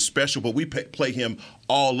Parsons is special, but we play him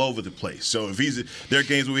all over the place. So if there are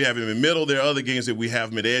games where we have him in the middle, there are other games that we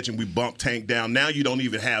have him at edge and we bump Tank down. Now you don't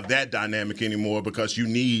even have that dynamic anymore because you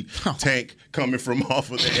need Tank coming from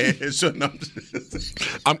off of the edge. So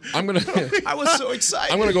I'm gonna I was so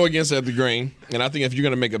excited. I'm gonna go against the grain, and I think if you're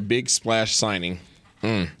gonna make a big splash signing,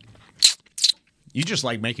 you just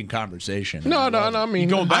like making conversation. No. I mean,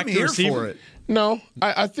 going back I'm to here receiver. for it. No,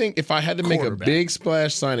 I think if I had to make a big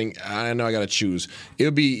splash signing, I know I got to choose. It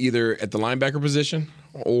would be either at the linebacker position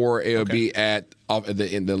or it would be at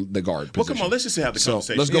the guard position. Well, come on, let's just have the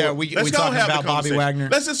conversation. Let's go. Yeah, we talking about Bobby Wagner.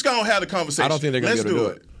 Let's just go and have the conversation. I don't think they're going to be able to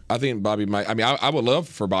do it. I think Bobby might. I mean, I would love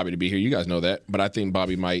for Bobby to be here. You guys know that, but I think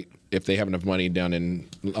Bobby might. If they have enough money down in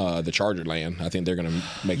the Charger land, I think they're going to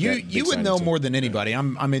make that. You would know more than anybody.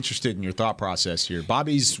 I'm interested in your thought process here.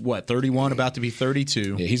 Bobby's 31, about to be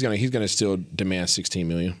 32. Yeah, he's gonna still demand $16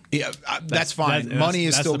 million. Yeah, that's fine. Money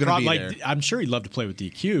is still going to be there. I'm sure he'd love to play with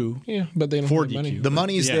DQ. Yeah, but they don't for have DQ. money. The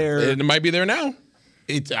money's there. It might be there now.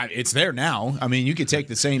 It's there now. I mean, you could take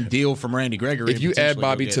the same deal from Randy Gregory. If you add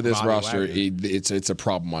Bobby to this roster, Wagner. it's a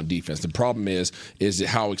problem on defense. The problem is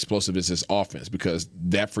how explosive is this offense? Because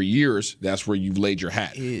that for years, that's where you've laid your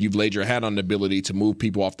hat. You've laid your hat on the ability to move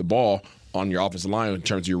people off the ball on your offensive line in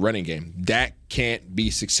terms of your running game. That can't be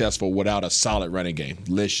successful without a solid running game.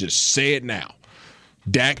 Let's just say it now.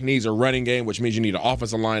 Dak needs a running game, which means you need an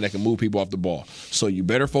offensive line that can move people off the ball. So you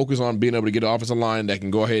better focus on being able to get an offensive line that can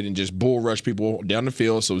go ahead and just bull rush people down the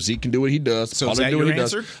field so Zeke can do what he does. So is that your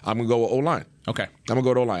answer? I'm going to go with O-line. Okay. I'm going to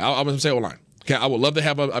go to O-line. I'm going to say O-line. Okay, I would love to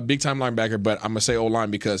have a big-time linebacker, but I'm going to say O-line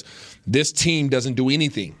because this team doesn't do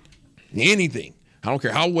anything. Anything. I don't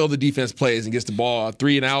care how well the defense plays and gets the ball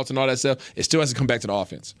 3 and outs and all that stuff. It still has to come back to the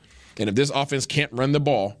offense. And if this offense can't run the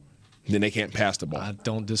ball, then they can't pass the ball. I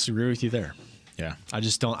don't disagree with you there. Yeah, I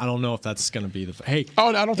don't know if that's going to be the. Hey,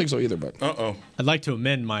 I don't think so either. But I'd like to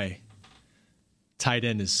amend my tight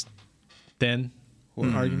end is thin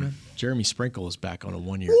argument. Jeremy Sprinkle is back on a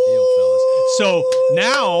 1-year deal, fellas. So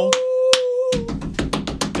now,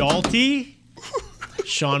 Dalty,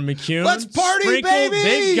 Sean McCune, let's party, Sprinkle, baby.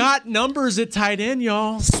 They've got numbers at tight end,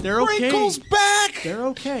 y'all. They're okay. Sprinkle's back. They're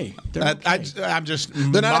okay. I'm just.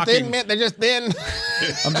 They're not mocking, thin, man. They're just thin.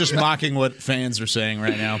 I'm just mocking what fans are saying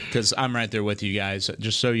right now because I'm right there with you guys.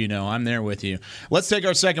 Just so you know, I'm there with you. Let's take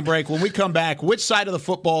our second break. When we come back, which side of the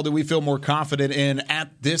football do we feel more confident in at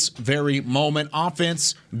this very moment?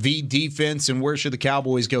 Offense v. defense, and where should the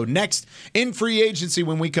Cowboys go next in free agency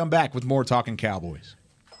when we come back with more Talking Cowboys?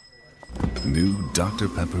 New Dr.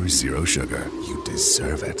 Pepper Zero Sugar. You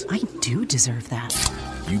deserve it. I do deserve that.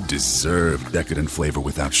 You deserve decadent flavor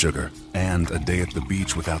without sugar. And a day at the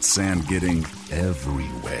beach without sand getting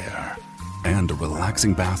everywhere. And a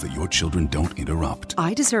relaxing bath that your children don't interrupt.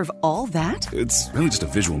 I deserve all that? It's really just a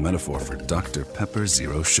visual metaphor for Dr. Pepper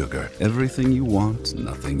Zero Sugar. Everything you want,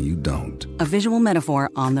 nothing you don't. A visual metaphor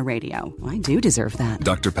on the radio. I do deserve that.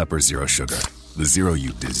 Dr. Pepper Zero Sugar. The zero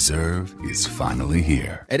you deserve is finally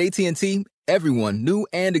here. At AT&T, everyone, new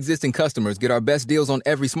and existing customers, get our best deals on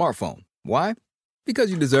every smartphone. Why? Because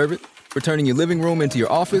you deserve it. For turning your living room into your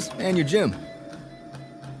office and your gym.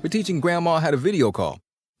 For teaching grandma how to video call.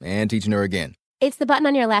 And teaching her again. It's the button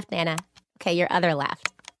on your left, Nana. Okay, your other left.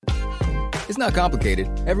 It's not complicated.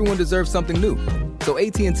 Everyone deserves something new. So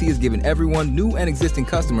AT&T is giving everyone, new and existing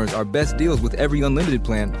customers, our best deals with every unlimited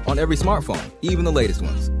plan on every smartphone, even the latest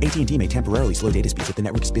ones. AT&T may temporarily slow data speeds if the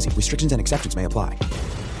network is busy. Restrictions and exceptions may apply.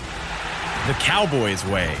 The Cowboys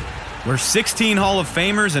way, where 16 Hall of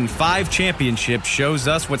Famers and 5 championships shows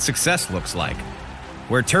us what success looks like.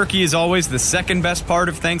 Where turkey is always the second best part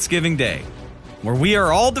of Thanksgiving Day. Where we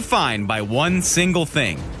are all defined by one single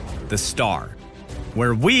thing, the star.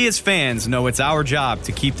 Where we as fans know it's our job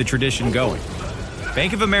to keep the tradition going.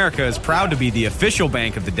 Bank of America is proud to be the official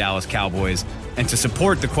bank of the Dallas Cowboys and to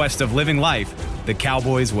support the quest of living life the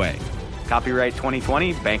Cowboys way. Copyright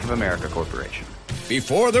 2020, Bank of America Corporation.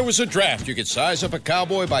 Before there was a draft, you could size up a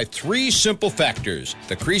cowboy by 3 simple factors: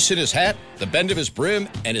 the crease in his hat, the bend of his brim,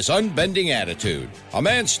 and his unbending attitude. A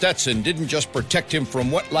man Stetson didn't just protect him from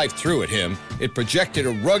what life threw at him, it projected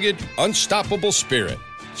a rugged, unstoppable spirit.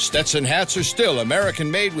 Stetson hats are still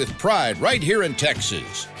American-made with pride right here in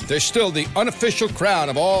Texas. They're still the unofficial crown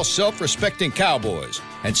of all self-respecting cowboys,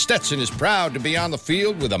 and Stetson is proud to be on the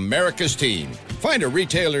field with America's team. Find a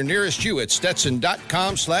retailer nearest you at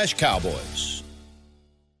stetson.com/cowboys.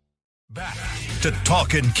 Back to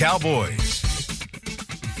Talking Cowboys.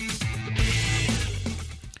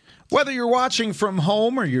 Whether you're watching from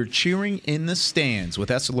home or you're cheering in the stands, with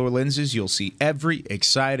Essilor lenses, you'll see every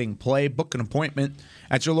exciting play. Book an appointment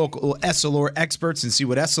at your local Essilor experts and see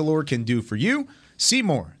what Essilor can do for you. See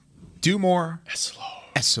more. Do more.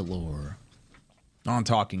 Essilor. On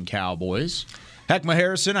Talking Cowboys. Heckma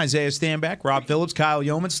Harrison, Isaiah Stanback, Rob Phillips, Kyle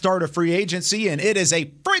Yeoman start a free agency, and it is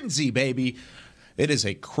a frenzy, baby. It is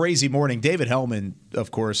a crazy morning. David Hellman,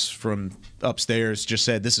 of course, from upstairs, just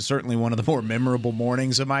said this is certainly one of the more memorable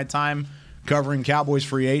mornings of my time covering Cowboys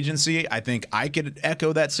free agency. I think I could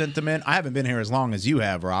echo that sentiment. I haven't been here as long as you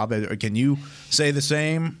have, Rob. Can you say the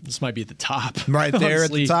same? This might be at the top. Right there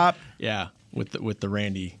at the top? Yeah, with the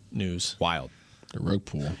Randy news. Wild. The rug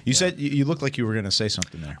pull. You said you looked like you were going to say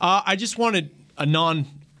something there. I just wanted a non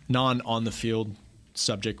on the field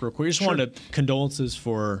subject real quick. I just wanted condolences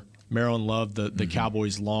for Marilyn Love, the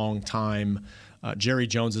Cowboys' longtime, Jerry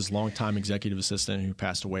Jones's longtime executive assistant who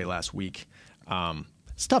passed away last week.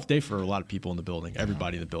 It's a tough day for a lot of people in the building,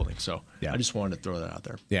 everybody in the building. So I just wanted to throw that out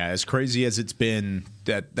there. Yeah, as crazy as it's been,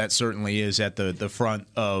 that certainly is at the front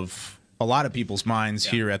of a lot of people's minds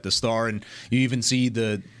here at the Star. And you even see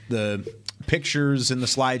the pictures and the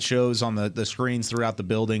slideshows on the screens throughout the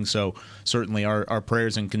building. So certainly our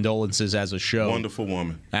prayers and condolences as a show. Wonderful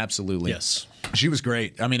woman. Absolutely. Yes. She was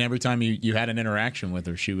great. I mean, every time you had an interaction with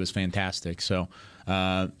her, she was fantastic. So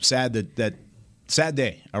sad that sad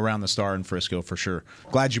day around the Star in Frisco for sure.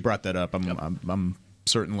 Glad you brought that up. I'm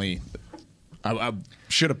certainly. I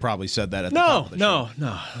should have probably said that at the top of the show.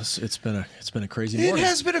 No. It's been a crazy morning. It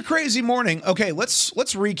has been a crazy morning. Okay, let's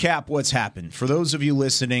recap what's happened. For those of you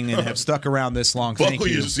listening and have stuck around this long, thank you.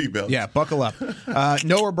 Buckle your seatbelt. Yeah, buckle up.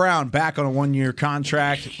 Noah Brown back on a 1-year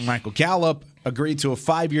contract. Michael Gallup agreed to a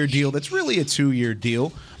 5-year deal that's really a 2-year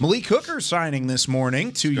deal. Malik Hooker signing this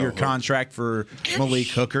morning, 2-year contract for Malik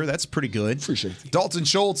Hooker. That's pretty good. Appreciate it. Dalton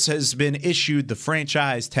Schultz has been issued the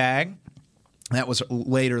franchise tag. That was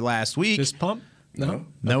later last week. Fist pump?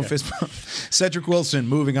 No fist pump. Cedric Wilson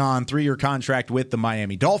moving on, 3-year contract with the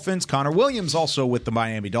Miami Dolphins. Connor Williams also with the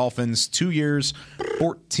Miami Dolphins, 2 years,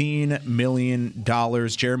 $14 million.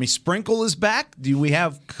 Jeremy Sprinkle is back. Do we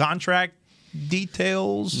have contract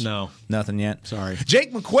details? No. Nothing yet. Sorry.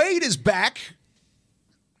 Jake McQuaid is back.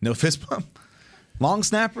 No fist bump. Long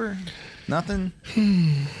snapper? Nothing.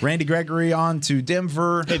 Randy Gregory on to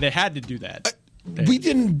Denver. Hey, they had to do that. We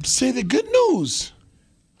didn't say the good news.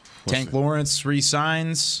 Tank Lawrence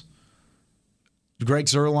resigns. Greg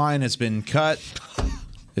Zuerlein has been cut.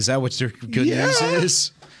 Is that what your good news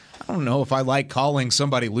is? I don't know if I like calling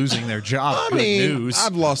somebody losing their job good news.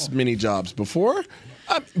 I've lost many jobs before.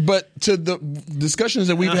 But to the discussions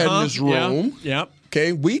that we've had in this room,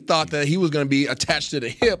 okay, we thought that he was going to be attached to the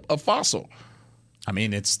hip of Fossil. I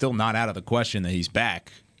mean, it's still not out of the question that he's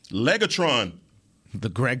back. Legatron. The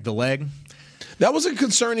Greg the Leg. That was a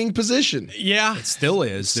concerning position. Yeah. It still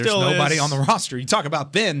is. There's nobody on the roster. You talk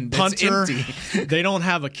about thin, punter. It's empty. They don't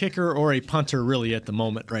have a kicker or a punter really at the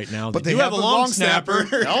moment right now. But they do have a long snapper.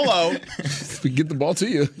 Hello. We get the ball to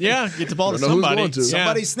you. Yeah, get the ball to Don't know who's somebody. going to.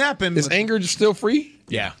 Somebody's snapping. Is Anger still free?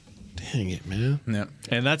 Yeah. Dang it, man. Yeah.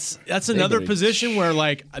 And that's another position where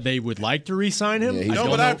like they would like to re-sign him.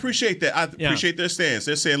 I appreciate that. I appreciate their stance.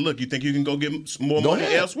 They're saying, look, you think you can go get more money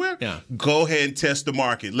elsewhere? Yeah. Go ahead and test the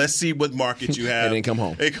market. Let's see what market you have. And then come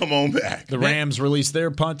home. Hey, come on back. The Rams released their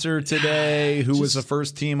punter today, who was a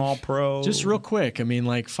first-team All-Pro. Just real quick, I mean,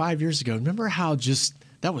 like 5 years ago, remember how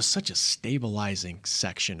that was such a stabilizing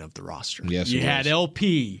section of the roster. Yes, you had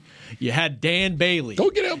LP, you had Dan Bailey.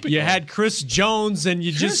 Don't get LP. You had Chris Jones, and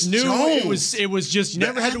you just knew it was just you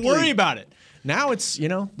never had to worry about it. Now it's,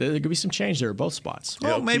 there could be some change there at both spots.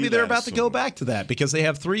 Well, maybe they're about to go back to that because they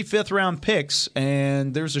have 3 fifth-round picks,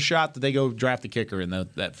 and there's a shot that they go draft a kicker in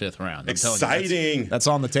that 5th round. Exciting. That's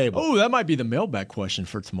on the table. Oh, that might be the mailbag question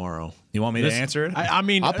for tomorrow. You want me to answer it? I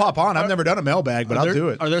mean, I'll pop on. I've never done a mailbag, but I'll do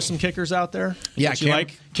it. Are there some kickers out there? Yeah, you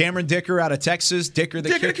like? Cameron Dicker out of Texas. Dicker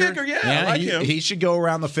the kicker. Yeah, I like him. He should go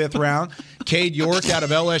around the 5th round. Cade York out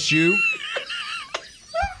of LSU.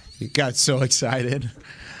 He got so excited.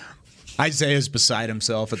 Isaiah's beside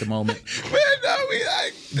himself at the moment.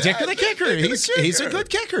 Dicker the kicker. He's a good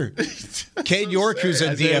kicker. Cade York, who's a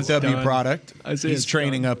DFW product. He's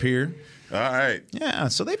training up here. All right. Yeah,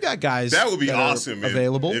 so they've got guys that would be awesome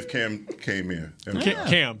available. if Cam came here.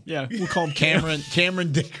 Cam, yeah. We'll call him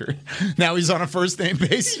Cameron Dicker. Now he's on a first-name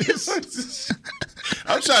basis.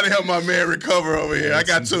 I'm trying to help my man recover over here. I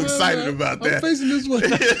got too excited about that. I'm facing this way.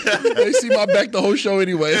 They see my back the whole show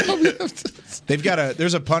anyway.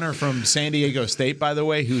 There's a punter from San Diego State, by the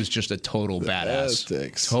way, who's just a total badass.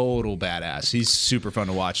 Aztecs. Total badass. He's super fun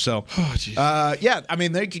to watch. So, yeah, I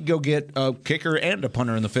mean, they could go get a kicker and a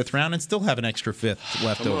punter in the 5th round and still have an extra 5th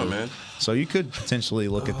left over. On, man. So you could potentially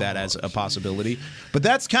look at that as a possibility. But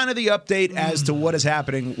that's kind of the update as to what is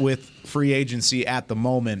happening with free agency at the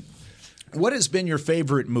moment. What has been your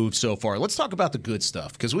favorite move so far? Let's talk about the good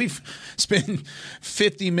stuff because we've spent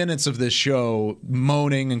 50 minutes of this show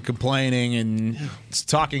moaning and complaining and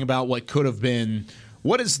talking about what could have been.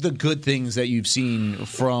 What is the good things that you've seen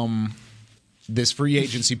from this free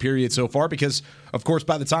agency period so far because, of course,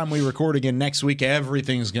 by the time we record again next week,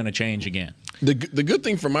 everything's going to change again. The good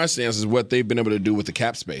thing from my stance is what they've been able to do with the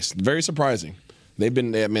cap space. Very surprising.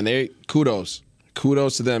 Kudos.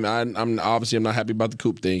 Kudos to them. I'm not happy about the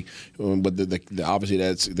Coop thing, but obviously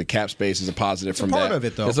that's the cap space is a positive from that. It's a part of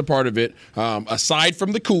it, though. It's a part of it. Aside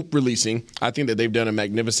from the Coop releasing, I think that they've done a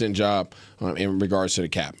magnificent job in regards to the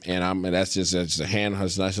cap, and that's just a hand, a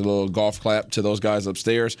nice little golf clap to those guys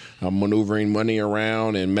upstairs, maneuvering money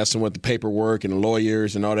around and messing with the paperwork and the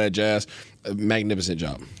lawyers and all that jazz. A magnificent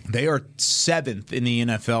job. They are 7th in the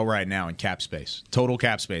NFL right now in cap space, total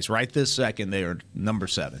cap space. Right this second, they are number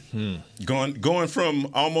 7. Going from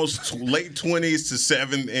almost late 20s to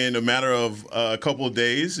 7th in a matter of a couple of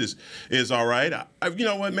days is all right. You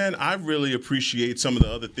know what, man? I really appreciate some of the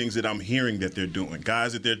other things that I'm hearing that they're doing.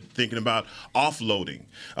 Guys that they're thinking about offloading.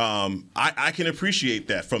 I can appreciate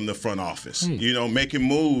that from the front office. You know, making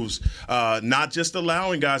moves, not just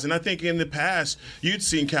allowing guys. And I think in the past, you'd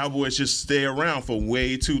seen Cowboys just stay around for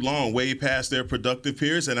way too long, way past their productive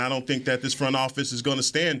periods, and I don't think that this front office is going to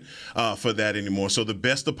stand for that anymore. So the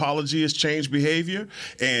best apology is change behavior,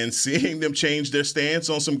 and seeing them change their stance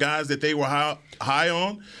on some guys that they were high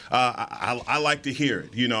on, I like to hear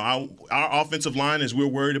it. You know, our offensive line, as we're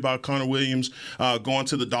worried about Connor Williams going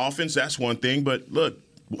to the Dolphins, that's one thing, but look,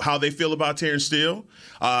 how they feel about Terrence Steele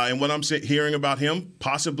and what I'm hearing about him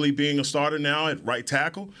possibly being a starter now at right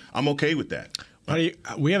tackle, I'm okay with that.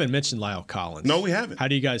 We haven't mentioned Lyle Collins. No, we haven't. How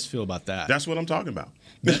do you guys feel about that? That's what I'm talking about.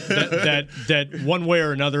 that one way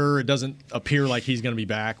or another, it doesn't appear like he's going to be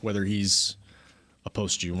back, whether he's a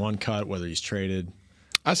post-G1 cut, whether he's traded.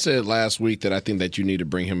 I said last week that I think that you need to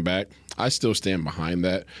bring him back. I still stand behind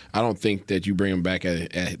that. I don't think that you bring him back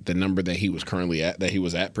at the number that he was currently at, that he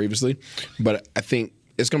was at previously. But I think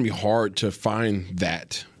it's going to be hard to find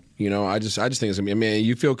that. You know, I just think it's gonna be. I mean,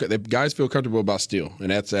 the guys feel comfortable about Steele,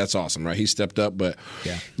 and that's awesome, right? He stepped up, but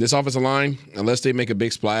this offensive line, unless they make a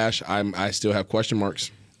big splash, I still have question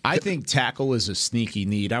marks. I think tackle is a sneaky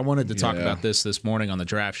need. I wanted to talk about this morning on the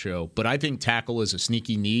draft show, but I think tackle is a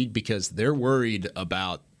sneaky need because they're worried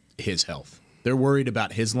about his health. They're worried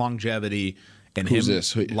about his longevity and Who's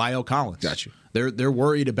this? Lyle Collins. Got you. They're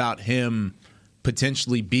worried about him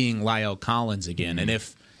potentially being Lyle Collins again, and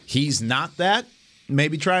if he's not that,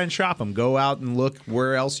 maybe try and shop him. Go out and look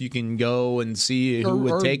where else you can go and see who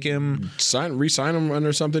would take him. Re-sign him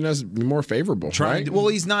under something that's more favorable. Right? Well,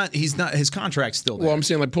 he's not. His contract's still there. Well, I'm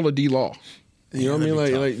saying like pull a D-Law. You know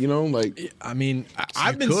what I mean? I mean,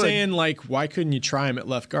 I've been saying why couldn't you try him at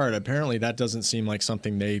left guard? Apparently, that doesn't seem like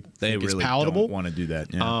something they think really is palatable. Don't want to do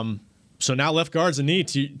that. Yeah. So now left guard's a need.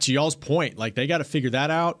 To y'all's point, they got to figure that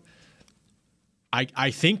out.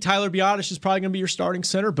 I think Tyler Biadasz is probably going to be your starting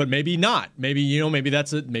center, but maybe not. Maybe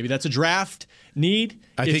that's a draft need.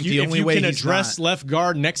 I think the only way you can address left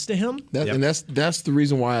guard next to him. And that's the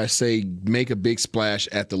reason why I say make a big splash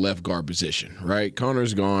at the left guard position. Right,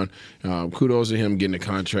 Connor's gone. Kudos to him getting a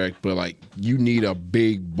contract, but you need a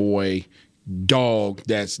big boy dog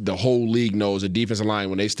that's the whole league knows. A defensive line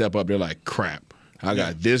when they step up, they're like crap. I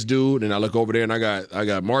got this dude, and I look over there, and I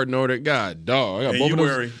got Martin over there. God, dog. I got both of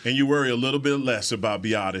those. And you worry a little bit less about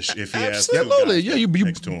Biadasz if he has two guys you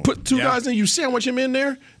next to him. Put two guys in, you sandwich him in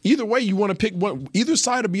there. Either way, you want to pick one. Either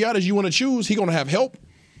side of Biadasz you want to choose, he's going to have help.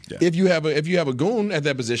 Yeah. If you have a goon at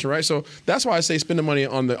that position, right? So that's why I say spend the money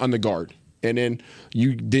on the guard, and then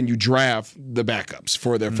you draft the backups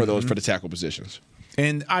for the tackle positions.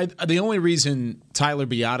 And the only reason Tyler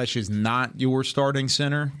Biadasz is not your starting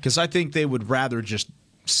center, because I think they would rather just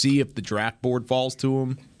see if the draft board falls to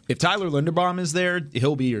him. If Tyler Linderbaum is there,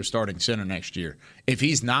 he'll be your starting center next year. If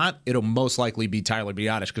he's not, it'll most likely be Tyler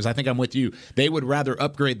Biadasz, because I think I'm with you. They would rather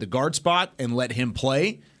upgrade the guard spot and let him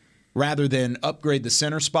play rather than upgrade the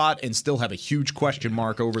center spot and still have a huge question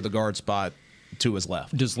mark over the guard spot to his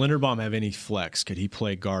left. Does Linderbaum have any flex? Could he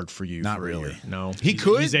play guard for you? Not really. No. He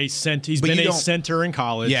could. He's been a center in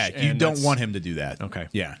college. Yeah, you don't want him to do that. Okay.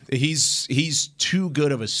 Yeah. He's too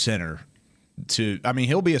good of a center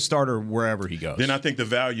he'll be a starter wherever he goes. Then I think the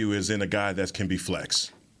value is in a guy that can be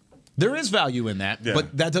flex. There is value in that,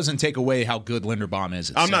 but that doesn't take away how good Linderbaum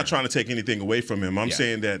is. I'm not trying to take anything away from him. I'm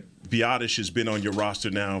saying that Biadasz has been on your roster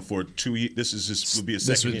now for 2 years. This would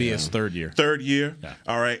be his third year. Third year. Yeah.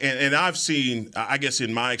 All right. And I've seen, I guess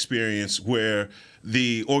in my experience, where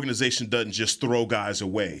the organization doesn't just throw guys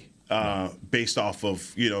away. Based off of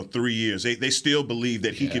 3 years, they still believe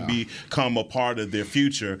that he can become a part of their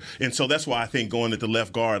future, and so that's why I think going at the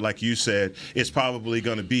left guard, like you said, is probably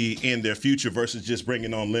going to be in their future versus just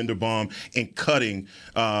bringing on Linderbaum and cutting.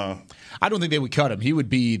 I don't think they would cut him. He would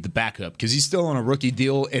be the backup because he's still on a rookie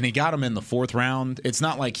deal, and he got him in the 4th round. It's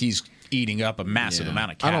not like he's eating up a massive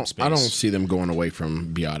amount of cap space. I don't see them going away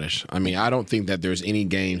from Biotish. I mean, I don't think that there's any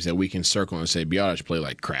games that we can circle and say Biotish play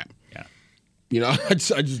like crap. Yeah. You know,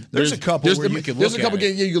 there's a couple where you could look there's a couple at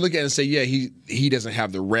games you can look at and say, yeah, he doesn't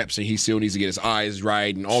have the reps and he still needs to get his eyes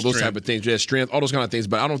right and all those type of things. Yeah, strength, all those kind of things.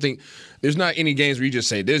 But I don't think there's not any games where you just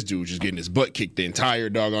say this dude's just getting his butt kicked the entire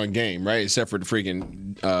doggone game, right? Except for the freaking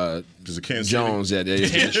Jones that he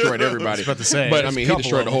destroyed everybody. I was about to say, but I mean, he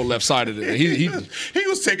destroyed the whole left side of it. He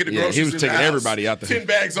was taking the groceries. He was taking everybody out there. 10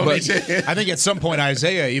 bags on each hand. I think at some point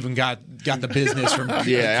Isaiah even got the business from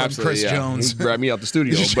Chris Jones. He grabbed me out the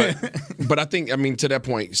studio. But I think, I mean, to that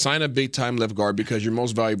point, sign a big time left guard because your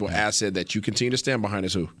most valuable asset that you continue to stand behind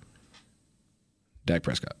is who? Dak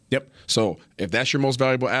Prescott. Yep. So if that's your most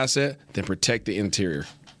valuable asset, then protect the interior.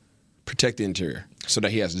 Protect the interior so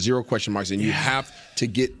that he has zero question marks. And you have to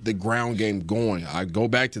get the ground game going. I go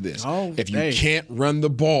back to this. If you can't run the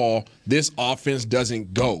ball, this offense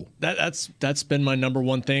doesn't go. That's been my number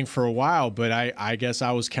one thing for a while, but I guess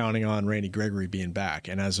I was counting on Randy Gregory being back.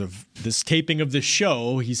 And as of this taping of this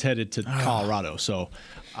show, he's headed to Colorado. So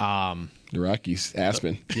the Rockies,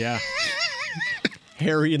 Aspen. Yeah.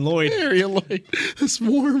 Harry and Lloyd. That's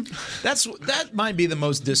warm. That might be the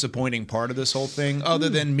most disappointing part of this whole thing, other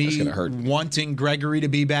than me wanting Gregory to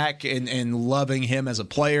be back and loving him as a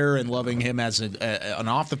player and loving him as an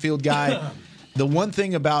off-the-field guy. The one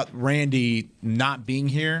thing about Randy not being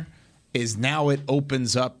here is now it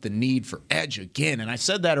opens up the need for edge again. And I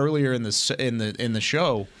said that earlier in the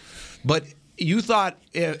show, but you thought,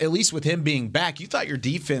 at least with him being back, you thought your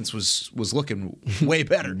defense was looking way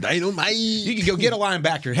better. Dynamite. You could go get a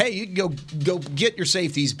linebacker. Hey, you could go get your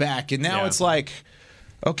safeties back. And now it's like,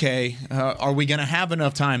 okay, are we going to have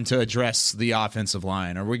enough time to address the offensive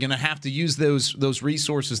line? Are we going to have to use those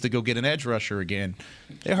resources to go get an edge rusher again?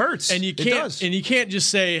 It hurts. And you can't just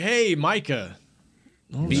say, hey, Micah,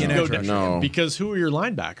 be an edge rusher. No. Because who are your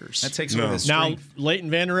linebackers? That takes away the Now, strength.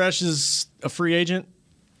 Leighton Vander Esch is a free agent.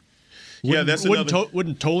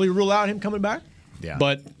 Wouldn't totally rule out him coming back. Yeah,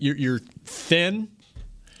 but you're thin.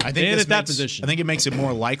 I think at that position. I think it makes it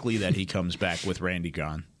more likely that he comes back with Randy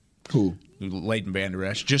gone. Who? Leighton Vander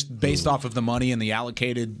Esch, just based off of the money and the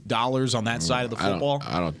allocated dollars on that side of the football.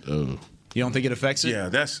 I don't. You don't think it affects it? Yeah,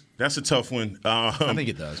 that's a tough one. I think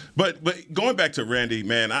it does. But going back to Randy,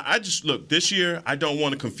 man, I just look this year. I don't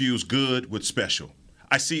want to confuse good with special.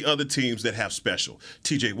 I see other teams that have special.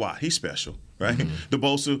 T.J. Watt, he's special, right? The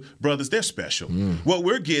Bosa brothers, they're special. What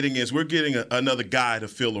we're getting is another guy to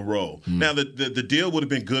fill a role. Now, the deal would have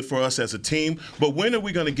been good for us as a team, but when are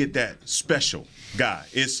we going to get that special guy?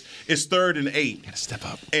 It's 3rd and 8. Got to step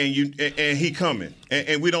up. And he coming,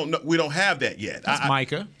 and we don't have that yet. That's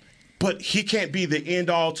Micah. But he can't be the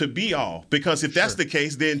end-all to be-all, because if that's the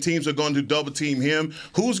case, then teams are going to double-team him.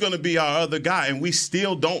 Who's going to be our other guy? And we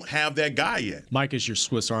still don't have that guy yet. Micah is your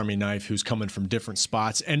Swiss Army knife who's coming from different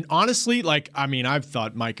spots. And honestly, I've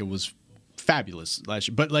thought Micah was fabulous last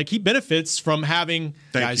year. But, he benefits from having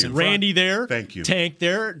guys in Randy there, Tank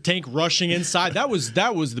there, Tank rushing inside. That was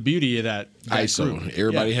the beauty of that ISO. group.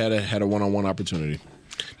 Everybody had a one-on-one opportunity.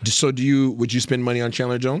 So would you spend money on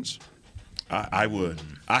Chandler Jones? I would.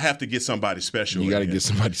 I have to get somebody special. You got to get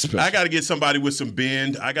somebody special. I got to get somebody with some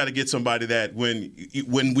bend. I got to get somebody that when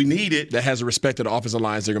we need it, that has a respect to the offensive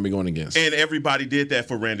lines they're going to be going against. And everybody did that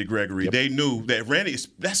for Randy Gregory. They knew that Randy.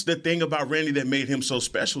 That's the thing about Randy that made him so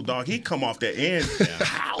special, dog. He come off that end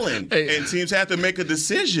howling, and teams have to make a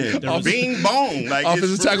a bing bong. Like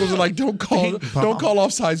offensive tackles are like, don't call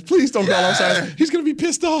offsides. Please don't call offsides. He's going to be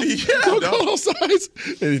pissed off. Don't call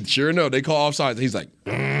offsides. And sure enough, they call offsides. He's like,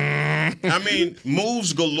 I mean,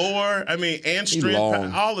 moves galore. I mean, and strength,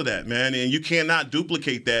 all of that, man. And you cannot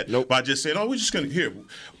duplicate that by just saying, we're just going to, here,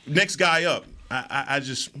 next guy up. I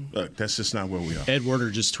just, look, that's just not where we are. Ed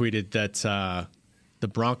Werder just tweeted that the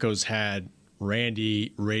Broncos had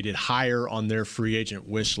Randy rated higher on their free agent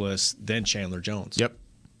wish list than Chandler Jones. Yep.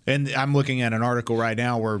 And I'm looking at an article right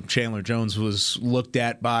now where Chandler Jones was looked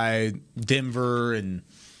at by Denver and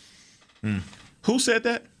who said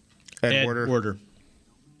that? Ed Werder.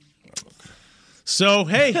 So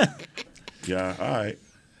hey, yeah, all right.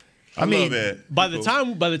 I mean, love it. By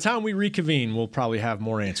the time we reconvene, we'll probably have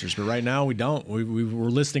more answers. But right now, we don't. We're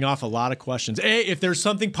listing off a lot of questions. If there's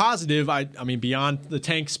something positive, I mean, beyond the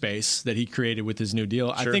tank space that he created with his new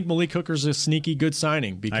deal, I think Malik Hooker's a sneaky good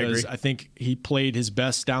signing because I think he played his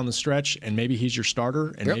best down the stretch, and maybe he's your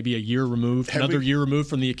starter, and maybe another year removed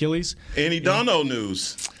from the Achilles. Any Dono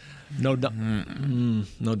news? No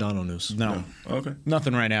Dono news. No. Okay.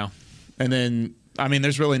 Nothing right now. And then, I mean,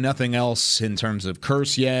 there's really nothing else in terms of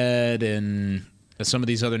Curse yet, and some of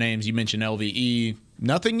these other names you mentioned, LVE.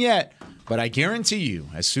 Nothing yet. But I guarantee you,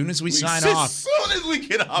 as soon as we sign off. As soon as we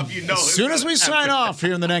get off, you know. As soon as we sign off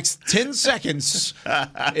here in the next 10 seconds,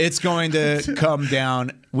 it's going to come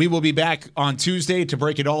down. We will be back on Tuesday to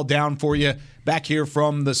break it all down for you. Back here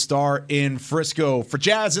from the Star in Frisco. For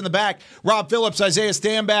Jazz in the back, Rob Phillips, Isaiah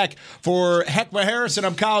Stanback. For Heckma Harrison,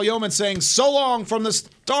 I'm Kyle Yeoman saying so long from the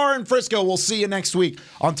Star in Frisco. We'll see you next week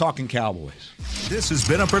on Talking Cowboys. This has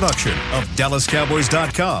been a production of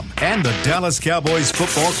DallasCowboys.com and the Dallas Cowboys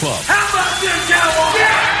Football Club. How about this, Cowboys?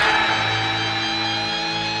 Yeah!